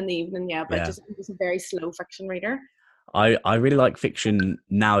fiction in the evening, but I'm just a very slow fiction reader. I really like fiction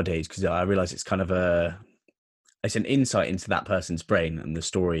nowadays because I realize it's kind of it's an insight into that person's brain and the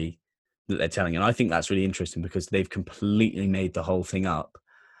story that they're telling. And I think that's really interesting because they've completely made the whole thing up,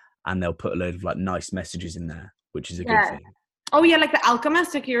 and they'll put a load of like nice messages in there, which is a good thing. Oh yeah, like The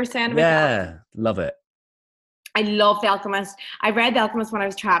Alchemist, like you were saying about Yeah, love it. I love The Alchemist. I read The Alchemist when I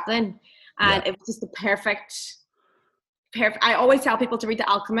was traveling, and it was just the perfect perfect. I always tell people to read The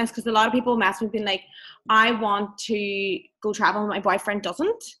Alchemist, because a lot of people mess with being like, I want to go travel and my boyfriend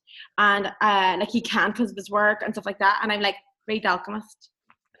doesn't, and like he can't because of his work and stuff like that. And I'm like, read The Alchemist.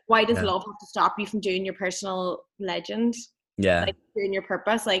 Why does Yeah. love have to stop you from doing your personal legend? Yeah. Like doing your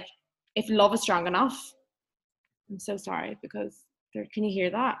purpose. Like if love is strong enough. I'm so sorry, because can you hear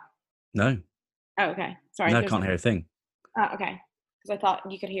that? No. Oh, okay. Sorry. No, I can't hear a thing. Oh, okay. Because I thought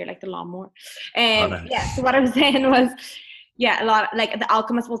you could hear like the lawnmower. No. Yeah. So what I was saying was, yeah, a lot like The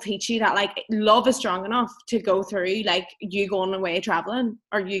Alchemist will teach you that like love is strong enough to go through like you going away traveling,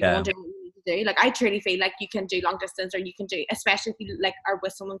 or you going to do what you need to do. Like I truly feel like you can do long distance, or you can do, especially if you like are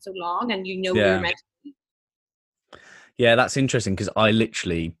with someone so long and you know you're meant to. Yeah, that's interesting, because I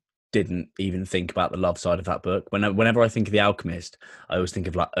literally didn't even think about the love side of that book. Whenever I think of The Alchemist, I always think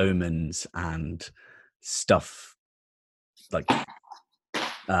of like omens and stuff like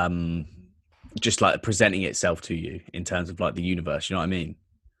just like presenting itself to you in terms of like the universe. You know what I mean?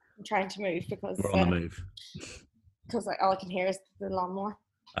 I'm trying to move because We're on the move. Because all I can hear is the lawnmower.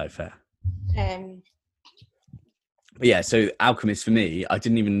 Oh, fair. But yeah, so Alchemist for me, I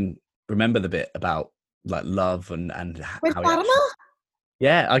didn't even remember the bit about like love and with how Fatima?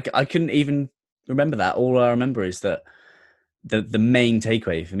 I couldn't even remember that. All I remember is that the main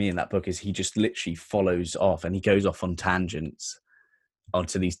takeaway for me in that book is he just literally follows off, and he goes off on tangents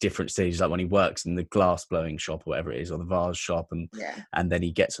onto these different stages, like when he works in the glass blowing shop or whatever it is, or the vase shop, and then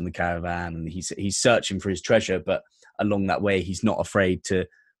he gets on the caravan and he's searching for his treasure, but along that way he's not afraid to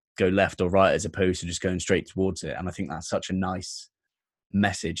go left or right as opposed to just going straight towards it. And I think that's such a nice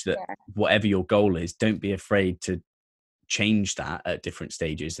message, that whatever your goal is, don't be afraid to change that at different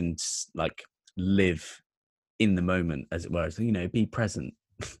stages and like live in the moment, as it were, so, you know, be present.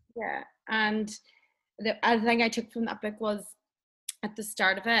 Yeah. And the other thing I took from that book was, at the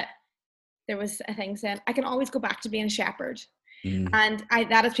start of it, there was a thing saying, I can always go back to being a shepherd. And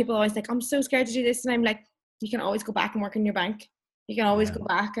that is, people always think, I'm so scared to do this. And I'm like, you can always go back and work in your bank. You can always go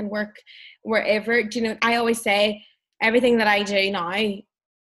back and work wherever. Do you know, I always say everything that I do now, I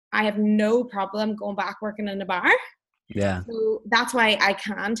have no problem going back working in a bar. Yeah. So that's why I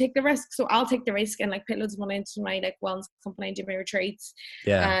can take the risk. So I'll take the risk and like put loads of money into my like wellness company and do my retreats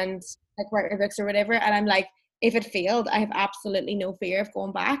and like write my books or whatever. And I'm like, if it failed, I have absolutely no fear of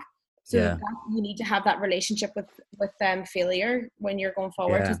going back. So that you need to have that relationship with failure when you're going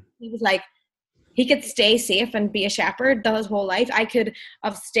forward. Because he was like, he could stay safe and be a shepherd his whole life. I could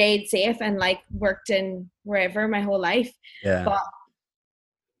have stayed safe and like worked in wherever my whole life. Yeah. But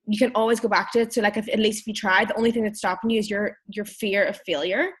you can always go back to it. So like, at least if you try, the only thing that's stopping you is your fear of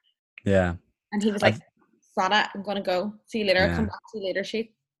failure. Yeah. And he was like, Sada, I'm gonna go. See you later. I'll come back to you later,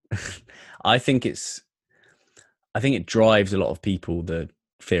 sheep. I think it drives a lot of people, the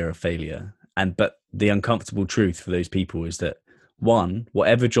fear of failure. But the uncomfortable truth for those people is that, one,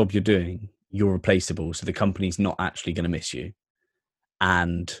 whatever job you're doing, you're replaceable. So the company's not actually going to miss you,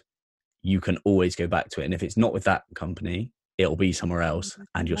 and you can always go back to it. And if it's not with that company, it'll be somewhere else,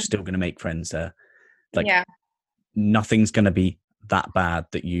 and you're still going to make friends there. Like nothing's going to be that bad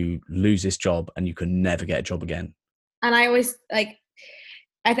that you lose this job and you can never get a job again. And I always like,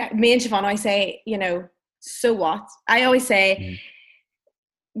 me and Siobhan, I say, you know, so what? I always say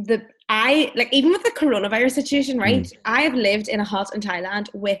even with the coronavirus situation, right? I have lived in a hut in Thailand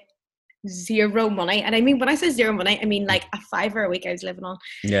with zero money. And I mean, when I say zero money, I mean like $5 a week I was living on.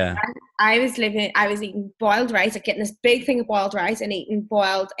 Yeah. I was eating boiled rice, like getting this big thing of boiled rice and eating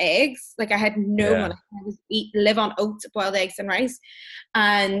boiled eggs. Like I had no money. I was live on oats, boiled eggs and rice.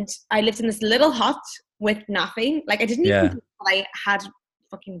 And I lived in this little hut with nothing. Like I didn't even know I had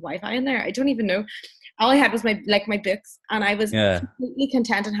fucking Wi-Fi in there. I don't even know. All I had was my books, and I was completely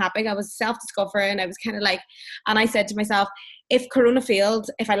content and happy. I was self-discovering. I was kind of like, and I said to myself, if Corona failed,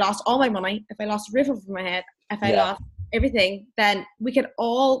 if I lost all my money, if I lost a roof over my head, if I lost everything, then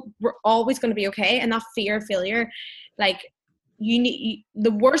we're always going to be okay. And that fear of failure, like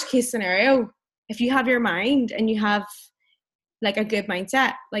the worst case scenario, if you have your mind and you have like a good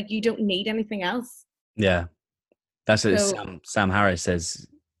mindset, like you don't need anything else. Yeah. That's what Sam Harris says.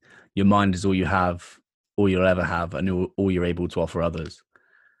 Your mind is all you have, all you'll ever have, and all you're able to offer others.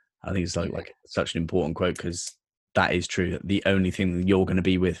 I think it's like such an important quote, because that is true. The only thing that you're going to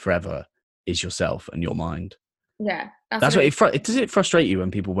be with forever is yourself and your mind. Yeah. That's what does it frustrate you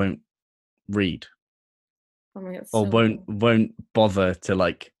when people won't read? Oh my God, or won't bother to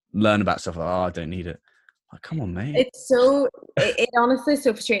like learn about stuff? Like, oh, I don't need it. Like, come on, mate. It honestly is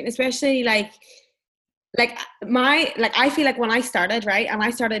so frustrating, especially I feel like when I started, right, and I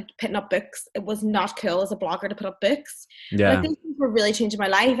started putting up books, it was not cool as a blogger to put up books. Yeah. But these things were really changing my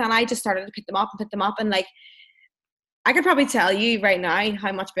life, and I just started to pick them up, and like I could probably tell you right now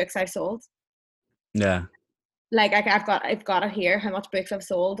how much books I've sold. Yeah. Like I've got it here, how much books I've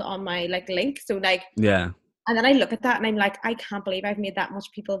sold on my like link. So like, Yeah. and then I look at that and I'm like, I can't believe I've made that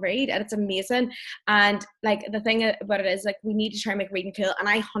much people read, and it's amazing. And like the thing about it is like we need to try and make reading cool, and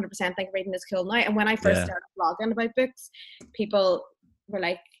I 100% think reading is cool now. And when I first Yeah. started blogging about books, people were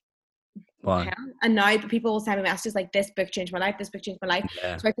like, what the Why? hell? And now people will send me messages like, this book changed my life, this book changed my life.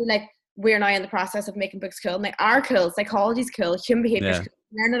 Yeah. So I feel like we're now in the process of making books cool, and they are cool. Psychology's cool, human behavior is Yeah.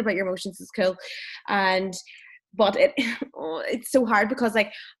 cool, learning about your emotions is cool. And but it's so hard because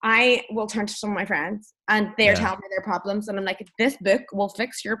like I will turn to some of my friends and they're Yeah. telling me their problems, and I'm like, this book will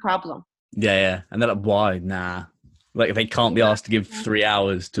fix your problem. Yeah. Yeah. And they're like, why? Nah. Like they can't be asked to give 3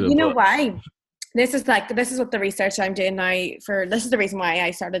 hours to a You know book. why? This is what the research I'm doing now for. This is the reason why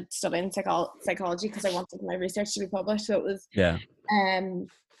I started studying psychology, because I wanted my research to be published. So it was Yeah.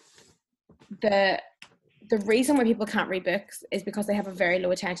 the the reason why people can't read books is because they have a very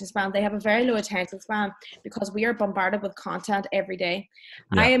low attention span. They have a very low attention span because we are bombarded with content every day.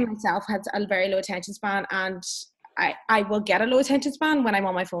 Yeah. I myself had a very low attention span, and I will get a low attention span when I'm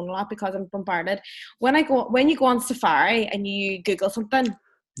on my phone a lot because I'm bombarded. When you go on Safari and you Google something,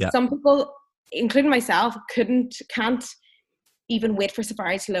 Yeah. some people, including myself, can't even wait for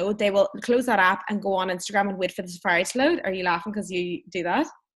Safari to load. They will close that app and go on Instagram and wait for the Safari to load. Are you laughing because you do that?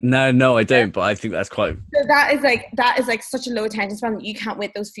 No, I don't. But I think that's quite. So that is like such a low attention span that you can't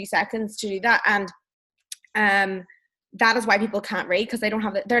wait those few seconds to do that. And that is why people can't read, because they don't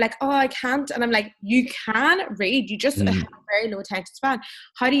have it. They're like, oh, I can't. And I'm like, you can read. You just have a very low attention span.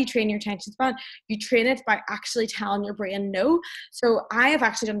 How do you train your attention span? You train it by actually telling your brain no. So I have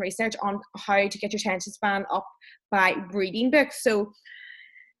actually done research on how to get your attention span up by reading books. So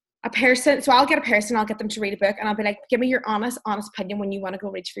I'll get a person, I'll get them to read a book, and I'll be like, give me your honest opinion when you want to go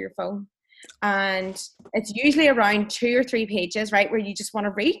reach for your phone. And it's usually around 2 or 3 pages, right, where you just want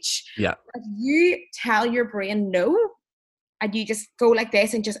to reach. Yeah. If you tell your brain no, and you just go like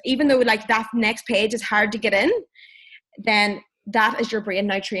this, and just, even though like that next page is hard to get in, then that is your brain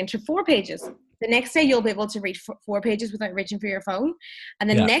now trained to 4 pages. The next day you'll be able to read 4 pages without reaching for your phone. And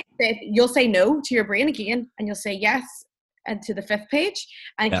the next day you'll say no to your brain again, and you'll say yes and to the 5th page,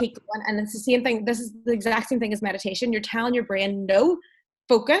 and keep going. And it's the same thing. This is the exact same thing as meditation. You're telling your brain no,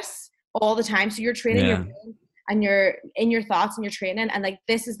 focus all the time. So you're training your brain, and you're in your thoughts, and you're training. And like,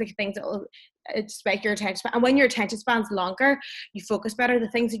 this is the things that will spike your attention span. And when your attention span's longer, you focus better. The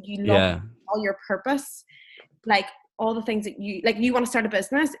things that you love, all your purpose, like all the things that you like. You want to start a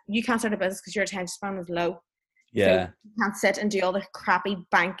business, you can't start a business because your attention span is low. Yeah. So you can't sit and do all the crappy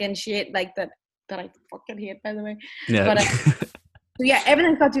banking shit like that I fucking hate, by the way. Yeah. But so yeah,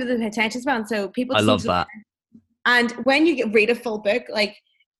 everything's got to do with the attention span. So people, I love that. And when you read a full book, like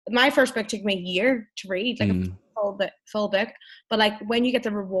my first book took me a year to read, like a full book. But like when you get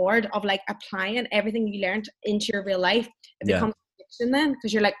the reward of like applying everything you learned into your real life, it becomes fiction then,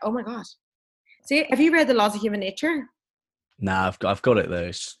 because you're like, oh my god. See, have you read The Laws of Human Nature? Nah, I've got it though.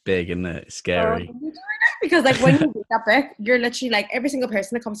 It's big, isn't it? It's scary. Because like when you read that book, you're literally like, every single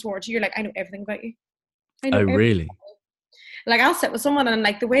person that comes forward to you, you're like, I know everything about you. Oh, really? Like I'll sit with someone, and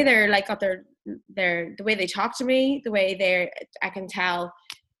like the way they're like got their the way they talk to me, the way I can tell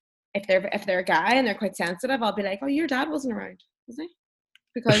if they're a guy and they're quite sensitive. I'll be like, oh, your dad wasn't around, was he?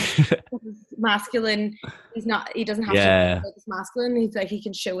 Because he's masculine. He doesn't have to be masculine. He's like, he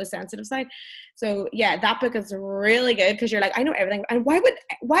can show his sensitive side. So yeah, that book is really good, because you're like, I know everything. And why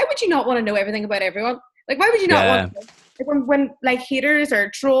would you not want to know everything about everyone? Like, why would you not want to know? Like when like haters or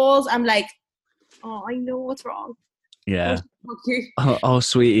trolls, I'm like, oh, I know what's wrong. Yeah. Oh,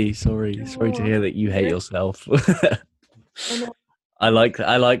 sweetie, sorry to hear that you hate yourself. I like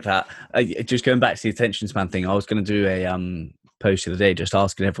that. Just going back to the attention span thing, I was going to do a post the other day just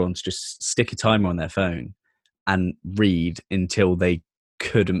asking everyone to just stick a timer on their phone and read until they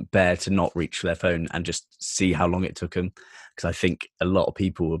couldn't bear to not reach for their phone, and just see how long it took them, because I think a lot of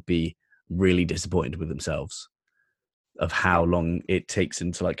people would be really disappointed with themselves of how long it takes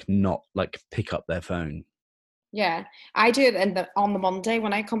them to like not like pick up their phone. Yeah, I do it on the Monday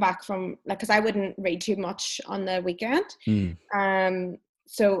when I come back from, like, because I wouldn't read too much on the weekend.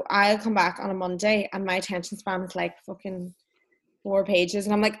 So I'll come back on a Monday and my attention span is like fucking 4 pages,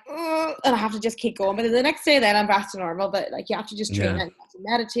 and I'm like, ugh, and I have to just keep going. But the next day then I'm back to normal. But like, you have to just train it, you have to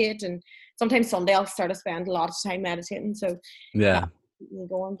meditate, and sometimes Sunday I'll start to spend a lot of time meditating. So yeah, keep me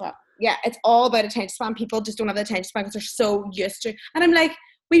going. But yeah, it's all about attention span. People just don't have the attention span because they're so used to. And I'm like,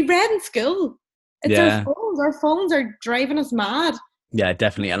 we read in school. It's our phones. Our phones are driving us mad. Yeah,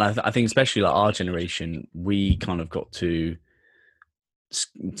 definitely. And I think especially like our generation, we kind of got to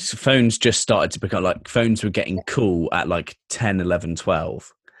phones just started to become like, phones were getting cool at like 10, 11,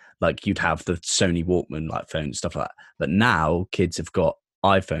 12. Like you'd have the Sony Walkman like phones, stuff like that. But now kids have got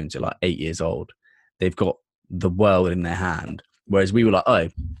iPhones at like 8 years old. They've got the world in their hand. Whereas we were like, oh,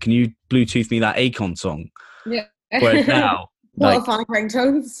 can you Bluetooth me that Akon song? Yeah. Whereas now, like, Polyphonic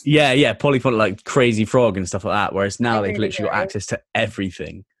ringtones. yeah, polyphonic, like Crazy Frog and stuff like that. Whereas now I they've really literally got worry. access to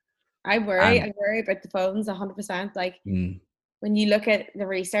everything. I worry. And I worry about the phones 100%. Like mm, when you look at the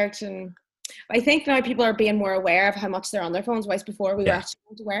research, and I think now people are being more aware of how much they're on their phones. Whereas before we were yeah, actually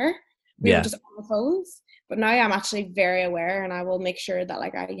not aware. We were yeah, just on the phones. But now I'm actually very aware, and I will make sure that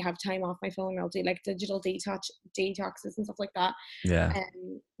like I have time off my phone. I'll do like digital detoxes and stuff like that. yeah.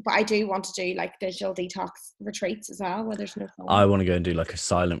 But I do want to do like digital detox retreats as well, where there's no I phone. want to go and do like a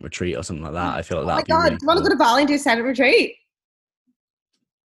silent retreat or something like that. I feel like Oh my that'd be god! Do really you want to go cool. to Bali and do a silent retreat?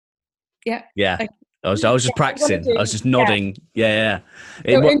 Yeah. Yeah. Like, I was just yeah, I'm gonna practicing. I was do. just Yeah. nodding. Yeah.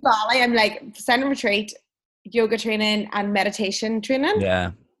 So in Bali, I'm like silent retreat, yoga training, and meditation training.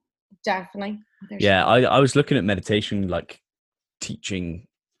 Yeah. Definitely. There's Yeah. I was looking at meditation, like teaching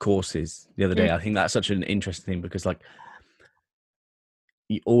courses the other day. I think that's such an interesting thing because like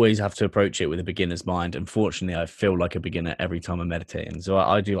you always have to approach it with a beginner's mind. Unfortunately, I feel like a beginner every time I'm meditating. So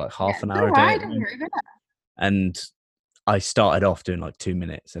I do like yeah. half an So hour a do day I. at the Don't moment. worry about it. And I started off doing like 2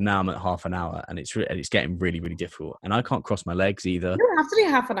 minutes and now I'm at half an hour and it's getting really, really difficult. And I can't cross my legs either. You don't have to do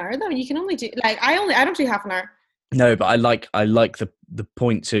half an hour though. You can only do like I don't do half an hour. No, but I like the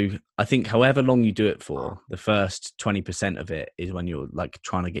point to, I think however long you do it for, the first 20% of it is when you're like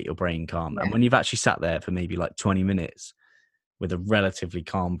trying to get your brain calm. And Yeah. when you've actually sat there for maybe like 20 minutes with a relatively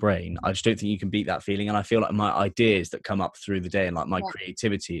calm brain, I just don't think you can beat that feeling. And I feel like my ideas that come up through the day and like my Yeah.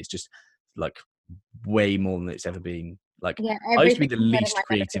 creativity is just like way more than it's ever been. Like Yeah. I used to be Everything the comes out of my least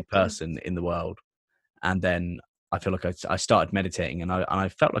creative meditation. person in the world. And then I feel like I started meditating and I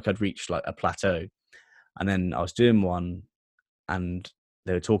felt like I'd reached like a plateau. And then I was doing one and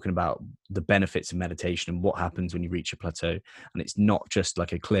they were talking about the benefits of meditation and what happens when you reach a plateau. And it's not just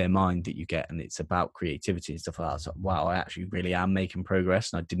like a clear mind that you get, and it's about creativity and stuff like that. So, wow, I actually really am making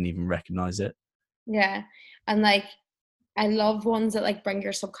progress, and I didn't even recognize it. Yeah. And like I love ones that like bring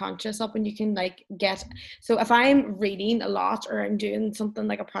your subconscious up and you can like get, so if I'm reading a lot or I'm doing something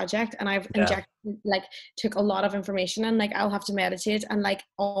like a project and I've Yeah, injected like took a lot of information in, like I'll have to meditate and like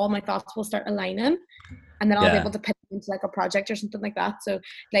all my thoughts will start aligning and then I'll be yeah, able to put it into like a project or something like that. So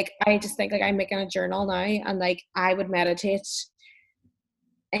like I just think like I'm making a journal now and like I would meditate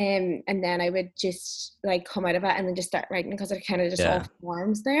and then I would just like come out of it and then just start writing because it kind of just all yeah.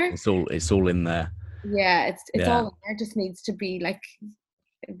 forms there. It's all in there. Yeah, it's Yeah, all there. It just needs to be like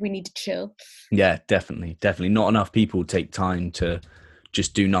we need to chill. yeah, definitely. Not enough people take time to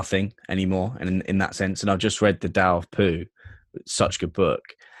just do nothing anymore, and in that sense. And I've just read the Tao of Pooh. It's such a good book.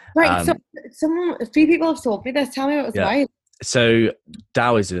 Right. So Um, a few people have told me this. Tell me what it was yeah. about. So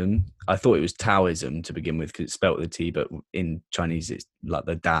Taoism, I thought it was Taoism to begin with because it's spelled with a T, but in Chinese it's like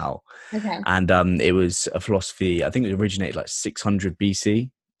the Tao. Okay. And it was a philosophy. I think it originated like 600 BC.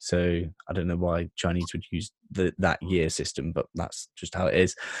 So I don't know why Chinese would use that year system, but that's just how it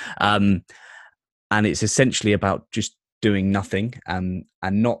is. Um, and it's essentially about just doing nothing and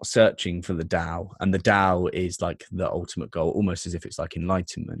not searching for the Tao. And the Tao is like the ultimate goal, almost as if it's like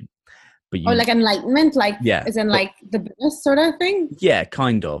enlightenment. But Or you, like enlightenment, like yeah, as in but like the Buddhist sort of thing. yeah,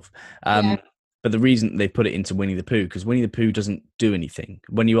 kind of. Yeah. But the reason they put it into Winnie the Pooh, because Winnie the Pooh doesn't do anything.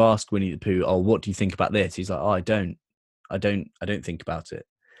 When you ask Winnie the Pooh, "Oh, what do you think about this?" He's like, "Oh, I don't think about it."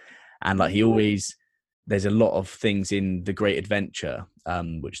 And like he always, there's a lot of things in The Great Adventure,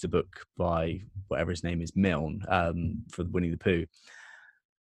 which the book by whatever his name is, Milne, for Winnie the Pooh.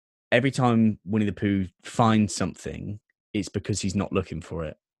 Every time Winnie the Pooh finds something, it's because he's not looking for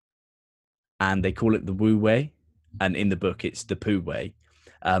it, and they call it the Wu Way, and in the book it's the Pooh Way.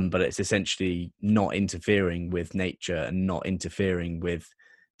 But it's essentially not interfering with nature and not interfering with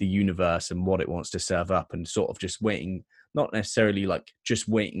the universe and what it wants to serve up, and sort of just waiting, not necessarily like just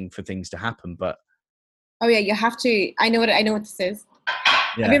waiting for things to happen, but Oh yeah, you have to. I know what this is.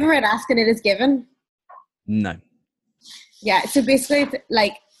 Have you yeah, ever read Ask and It Is Given? no, Yeah. So basically,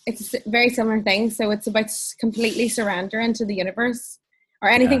 it's a very similar thing. So it's about completely surrendering to the universe, or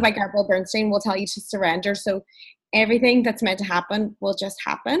anything yeah, by Gabrielle Bernstein will tell you to surrender. So everything that's meant to happen will just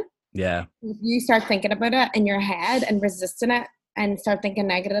happen. yeah, If you start thinking about it in your head and resisting it and start thinking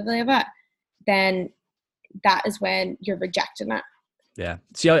negatively of it, then that is when you're rejecting it. yeah.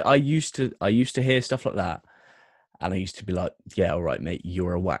 See, I used to hear stuff like that, and I used to be like, yeah, all right, mate,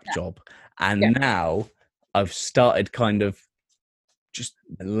 you're a whack job. Yeah. And now I've started kind of just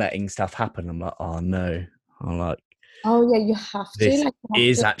letting stuff happen. I'm like, oh no, I'm like, Oh yeah, you have to. This Like, you have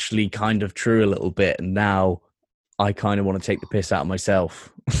is to. actually kind of true a little bit. And now I kind of want to take the piss out of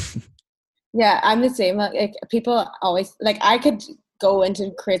myself. Yeah, I'm the same. Like people always like I could go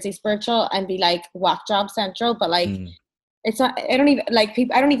into crazy spiritual and be like whack job central, but like Mm, it's not. I don't even like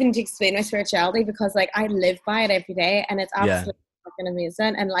people. I don't even need to explain my spirituality because like I live by it every day, and it's yeah, absolutely fucking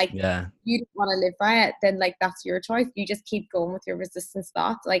amazing. And like yeah, you don't want to live by it, then like that's your choice. You just keep going with your resistance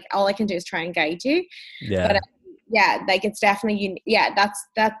thoughts. Like all I can do is try and guide you. But yeah, yeah, like it's definitely you. Yeah, that's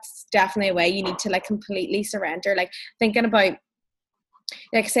definitely a way you need to like completely surrender. Like thinking about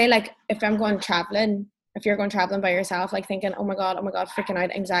like say like if I'm going traveling, if you're going traveling by yourself, like thinking, oh my god, freaking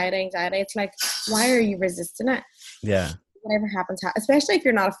out, anxiety. It's like, why are you resisting it? yeah. Whatever happens, especially if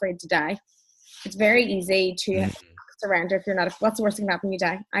you're not afraid to die. It's very easy to Mm, surrender if you're not. What's the worst thing that happen? You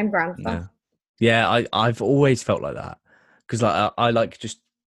die. I'm grand with that. yeah. Yeah, I've always felt like that because like I like just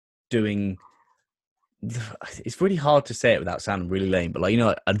doing. It's really hard to say it without sounding really lame, but like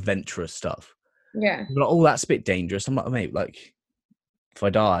like adventurous stuff. Yeah, But like, oh, that's a bit dangerous. I'm like, mate, like if I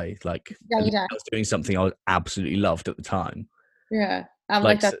die, like yeah, at you least die. I was doing something I was absolutely loved at the time. Yeah, I'm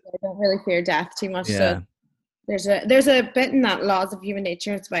like Like, that. I don't really fear death too much. So yeah, there's a bit in that laws of human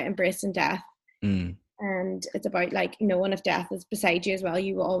nature. It's about embracing death, mm, and it's about like knowing if death is beside you as well.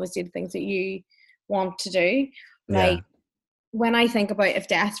 You will always do the things that you want to do. Like yeah, when I think about if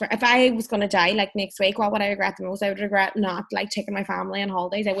I was going to die like next week, what would I regret the most? I would regret not like taking my family on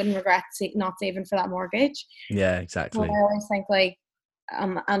holidays. I wouldn't regret not saving for that mortgage. yeah, But exactly. I always think like,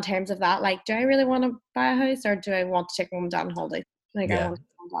 in terms of that, like, do I really want to buy a house or do I want to take mom and dad on holiday? Like, I Yeah. want to take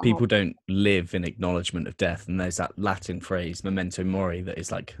mom and dad on People holiday. don't live in acknowledgement of death, and there's that Latin phrase "memento mori" that is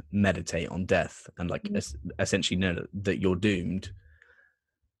like meditate on death and like essentially know that you're doomed,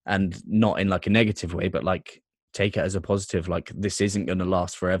 and not in like a negative way, but like take it as a positive. Like this isn't going to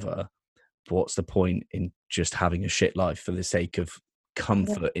last forever. What's the point in just having a shit life for the sake of Yeah.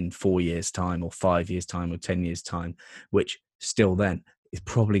 comfort in 4 years' time, or 5 years' time, or 10 years' time, which still then is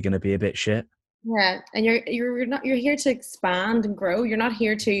probably going to be a bit shit. Yeah, and you're here to expand and grow. You're not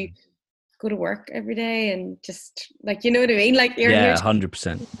here to go to work every day and just like you know what I mean. Like you're here Yeah, to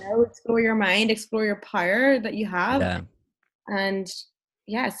 100%. explore your mind, explore your power that you have, Yeah, and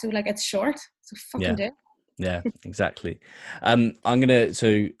yeah. So like it's short, so fucking yeah. do it. Yeah, exactly.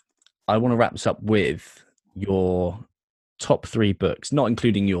 So I want to wrap this up with your top 3 books, not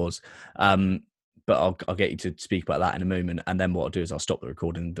including yours. But I'll get you to speak about that in a moment, and then what I'll do is I'll stop the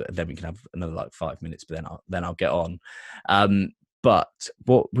recording, but then we can have another like 5 minutes. But then I'll get on. But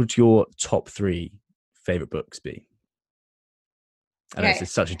what would your top 3 favorite books be? I know this Okay,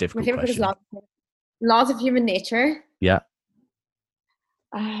 is such a my difficult favorite book is question. Laws of Human Nature. Yeah,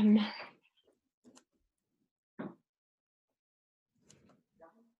 Um,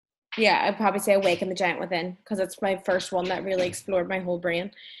 yeah, I'd probably say Awaken the Giant Within because it's my first one that really explored my whole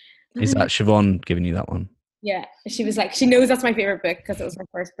brain. is that Siobhan giving you that one? Yeah, she was like, she knows that's my favorite book because it was my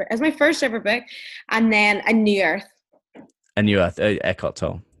first book. It was my first ever book, and then A New Earth. A New Earth, Eckhart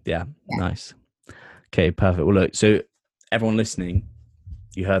Tolle. Yeah, Yeah. nice. Okay, perfect. Well, look, so everyone listening,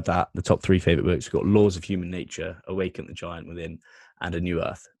 you heard that. The top 3 favorite books. We've got Laws of Human Nature, Awaken the Giant Within, and A New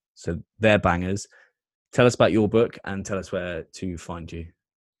Earth. So they're bangers. Tell us about your book and tell us where to find you.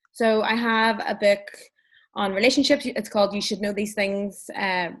 So I have a book on relationships. It's called "You Should Know These Things,"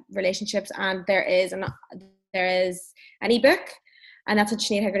 relationships, and there is an ebook, and that's at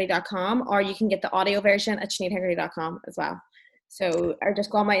SineadHegarty.com, or you can get the audio version at SineadHegarty.com as well. So, or just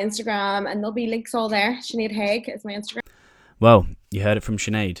go on my Instagram, and there'll be links all there. Sinead Haig is my Instagram. Well, you heard it from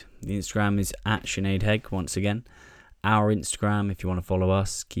Sinead. The Instagram is at Sinead Hegg once again. Our Instagram, if you want to follow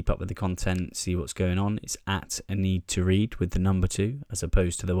us, keep up with the content, see what's going on, it's at a need to read with the number 2 as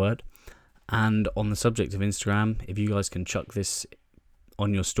opposed to the word. And on the subject of Instagram, if you guys can chuck this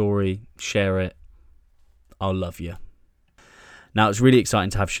on your story, share it, I'll love you. Now, it's really exciting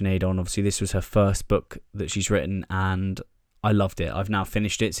to have Sinead on. Obviously, this was her first book that she's written, and I loved it. I've now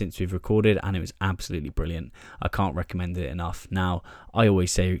finished it since we've recorded, and it was absolutely brilliant. I can't recommend it enough. Now, I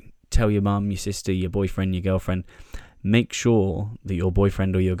always say, tell your mum, your sister, your boyfriend, your girlfriend, make sure that your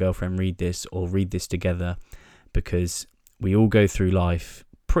boyfriend or your girlfriend read this or read this together, because we all go through life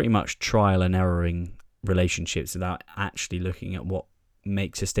pretty much trial and erroring relationships without actually looking at what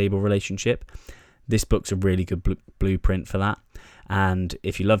makes a stable relationship. This book's a really good blueprint for that. And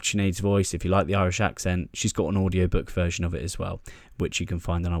if you love Sinead's voice, if you like the Irish accent, she's got an audiobook version of it as well, which you can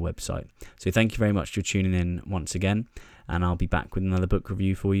find on our website. So thank you very much for tuning in once again, and I'll be back with another book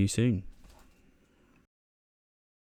review for you soon.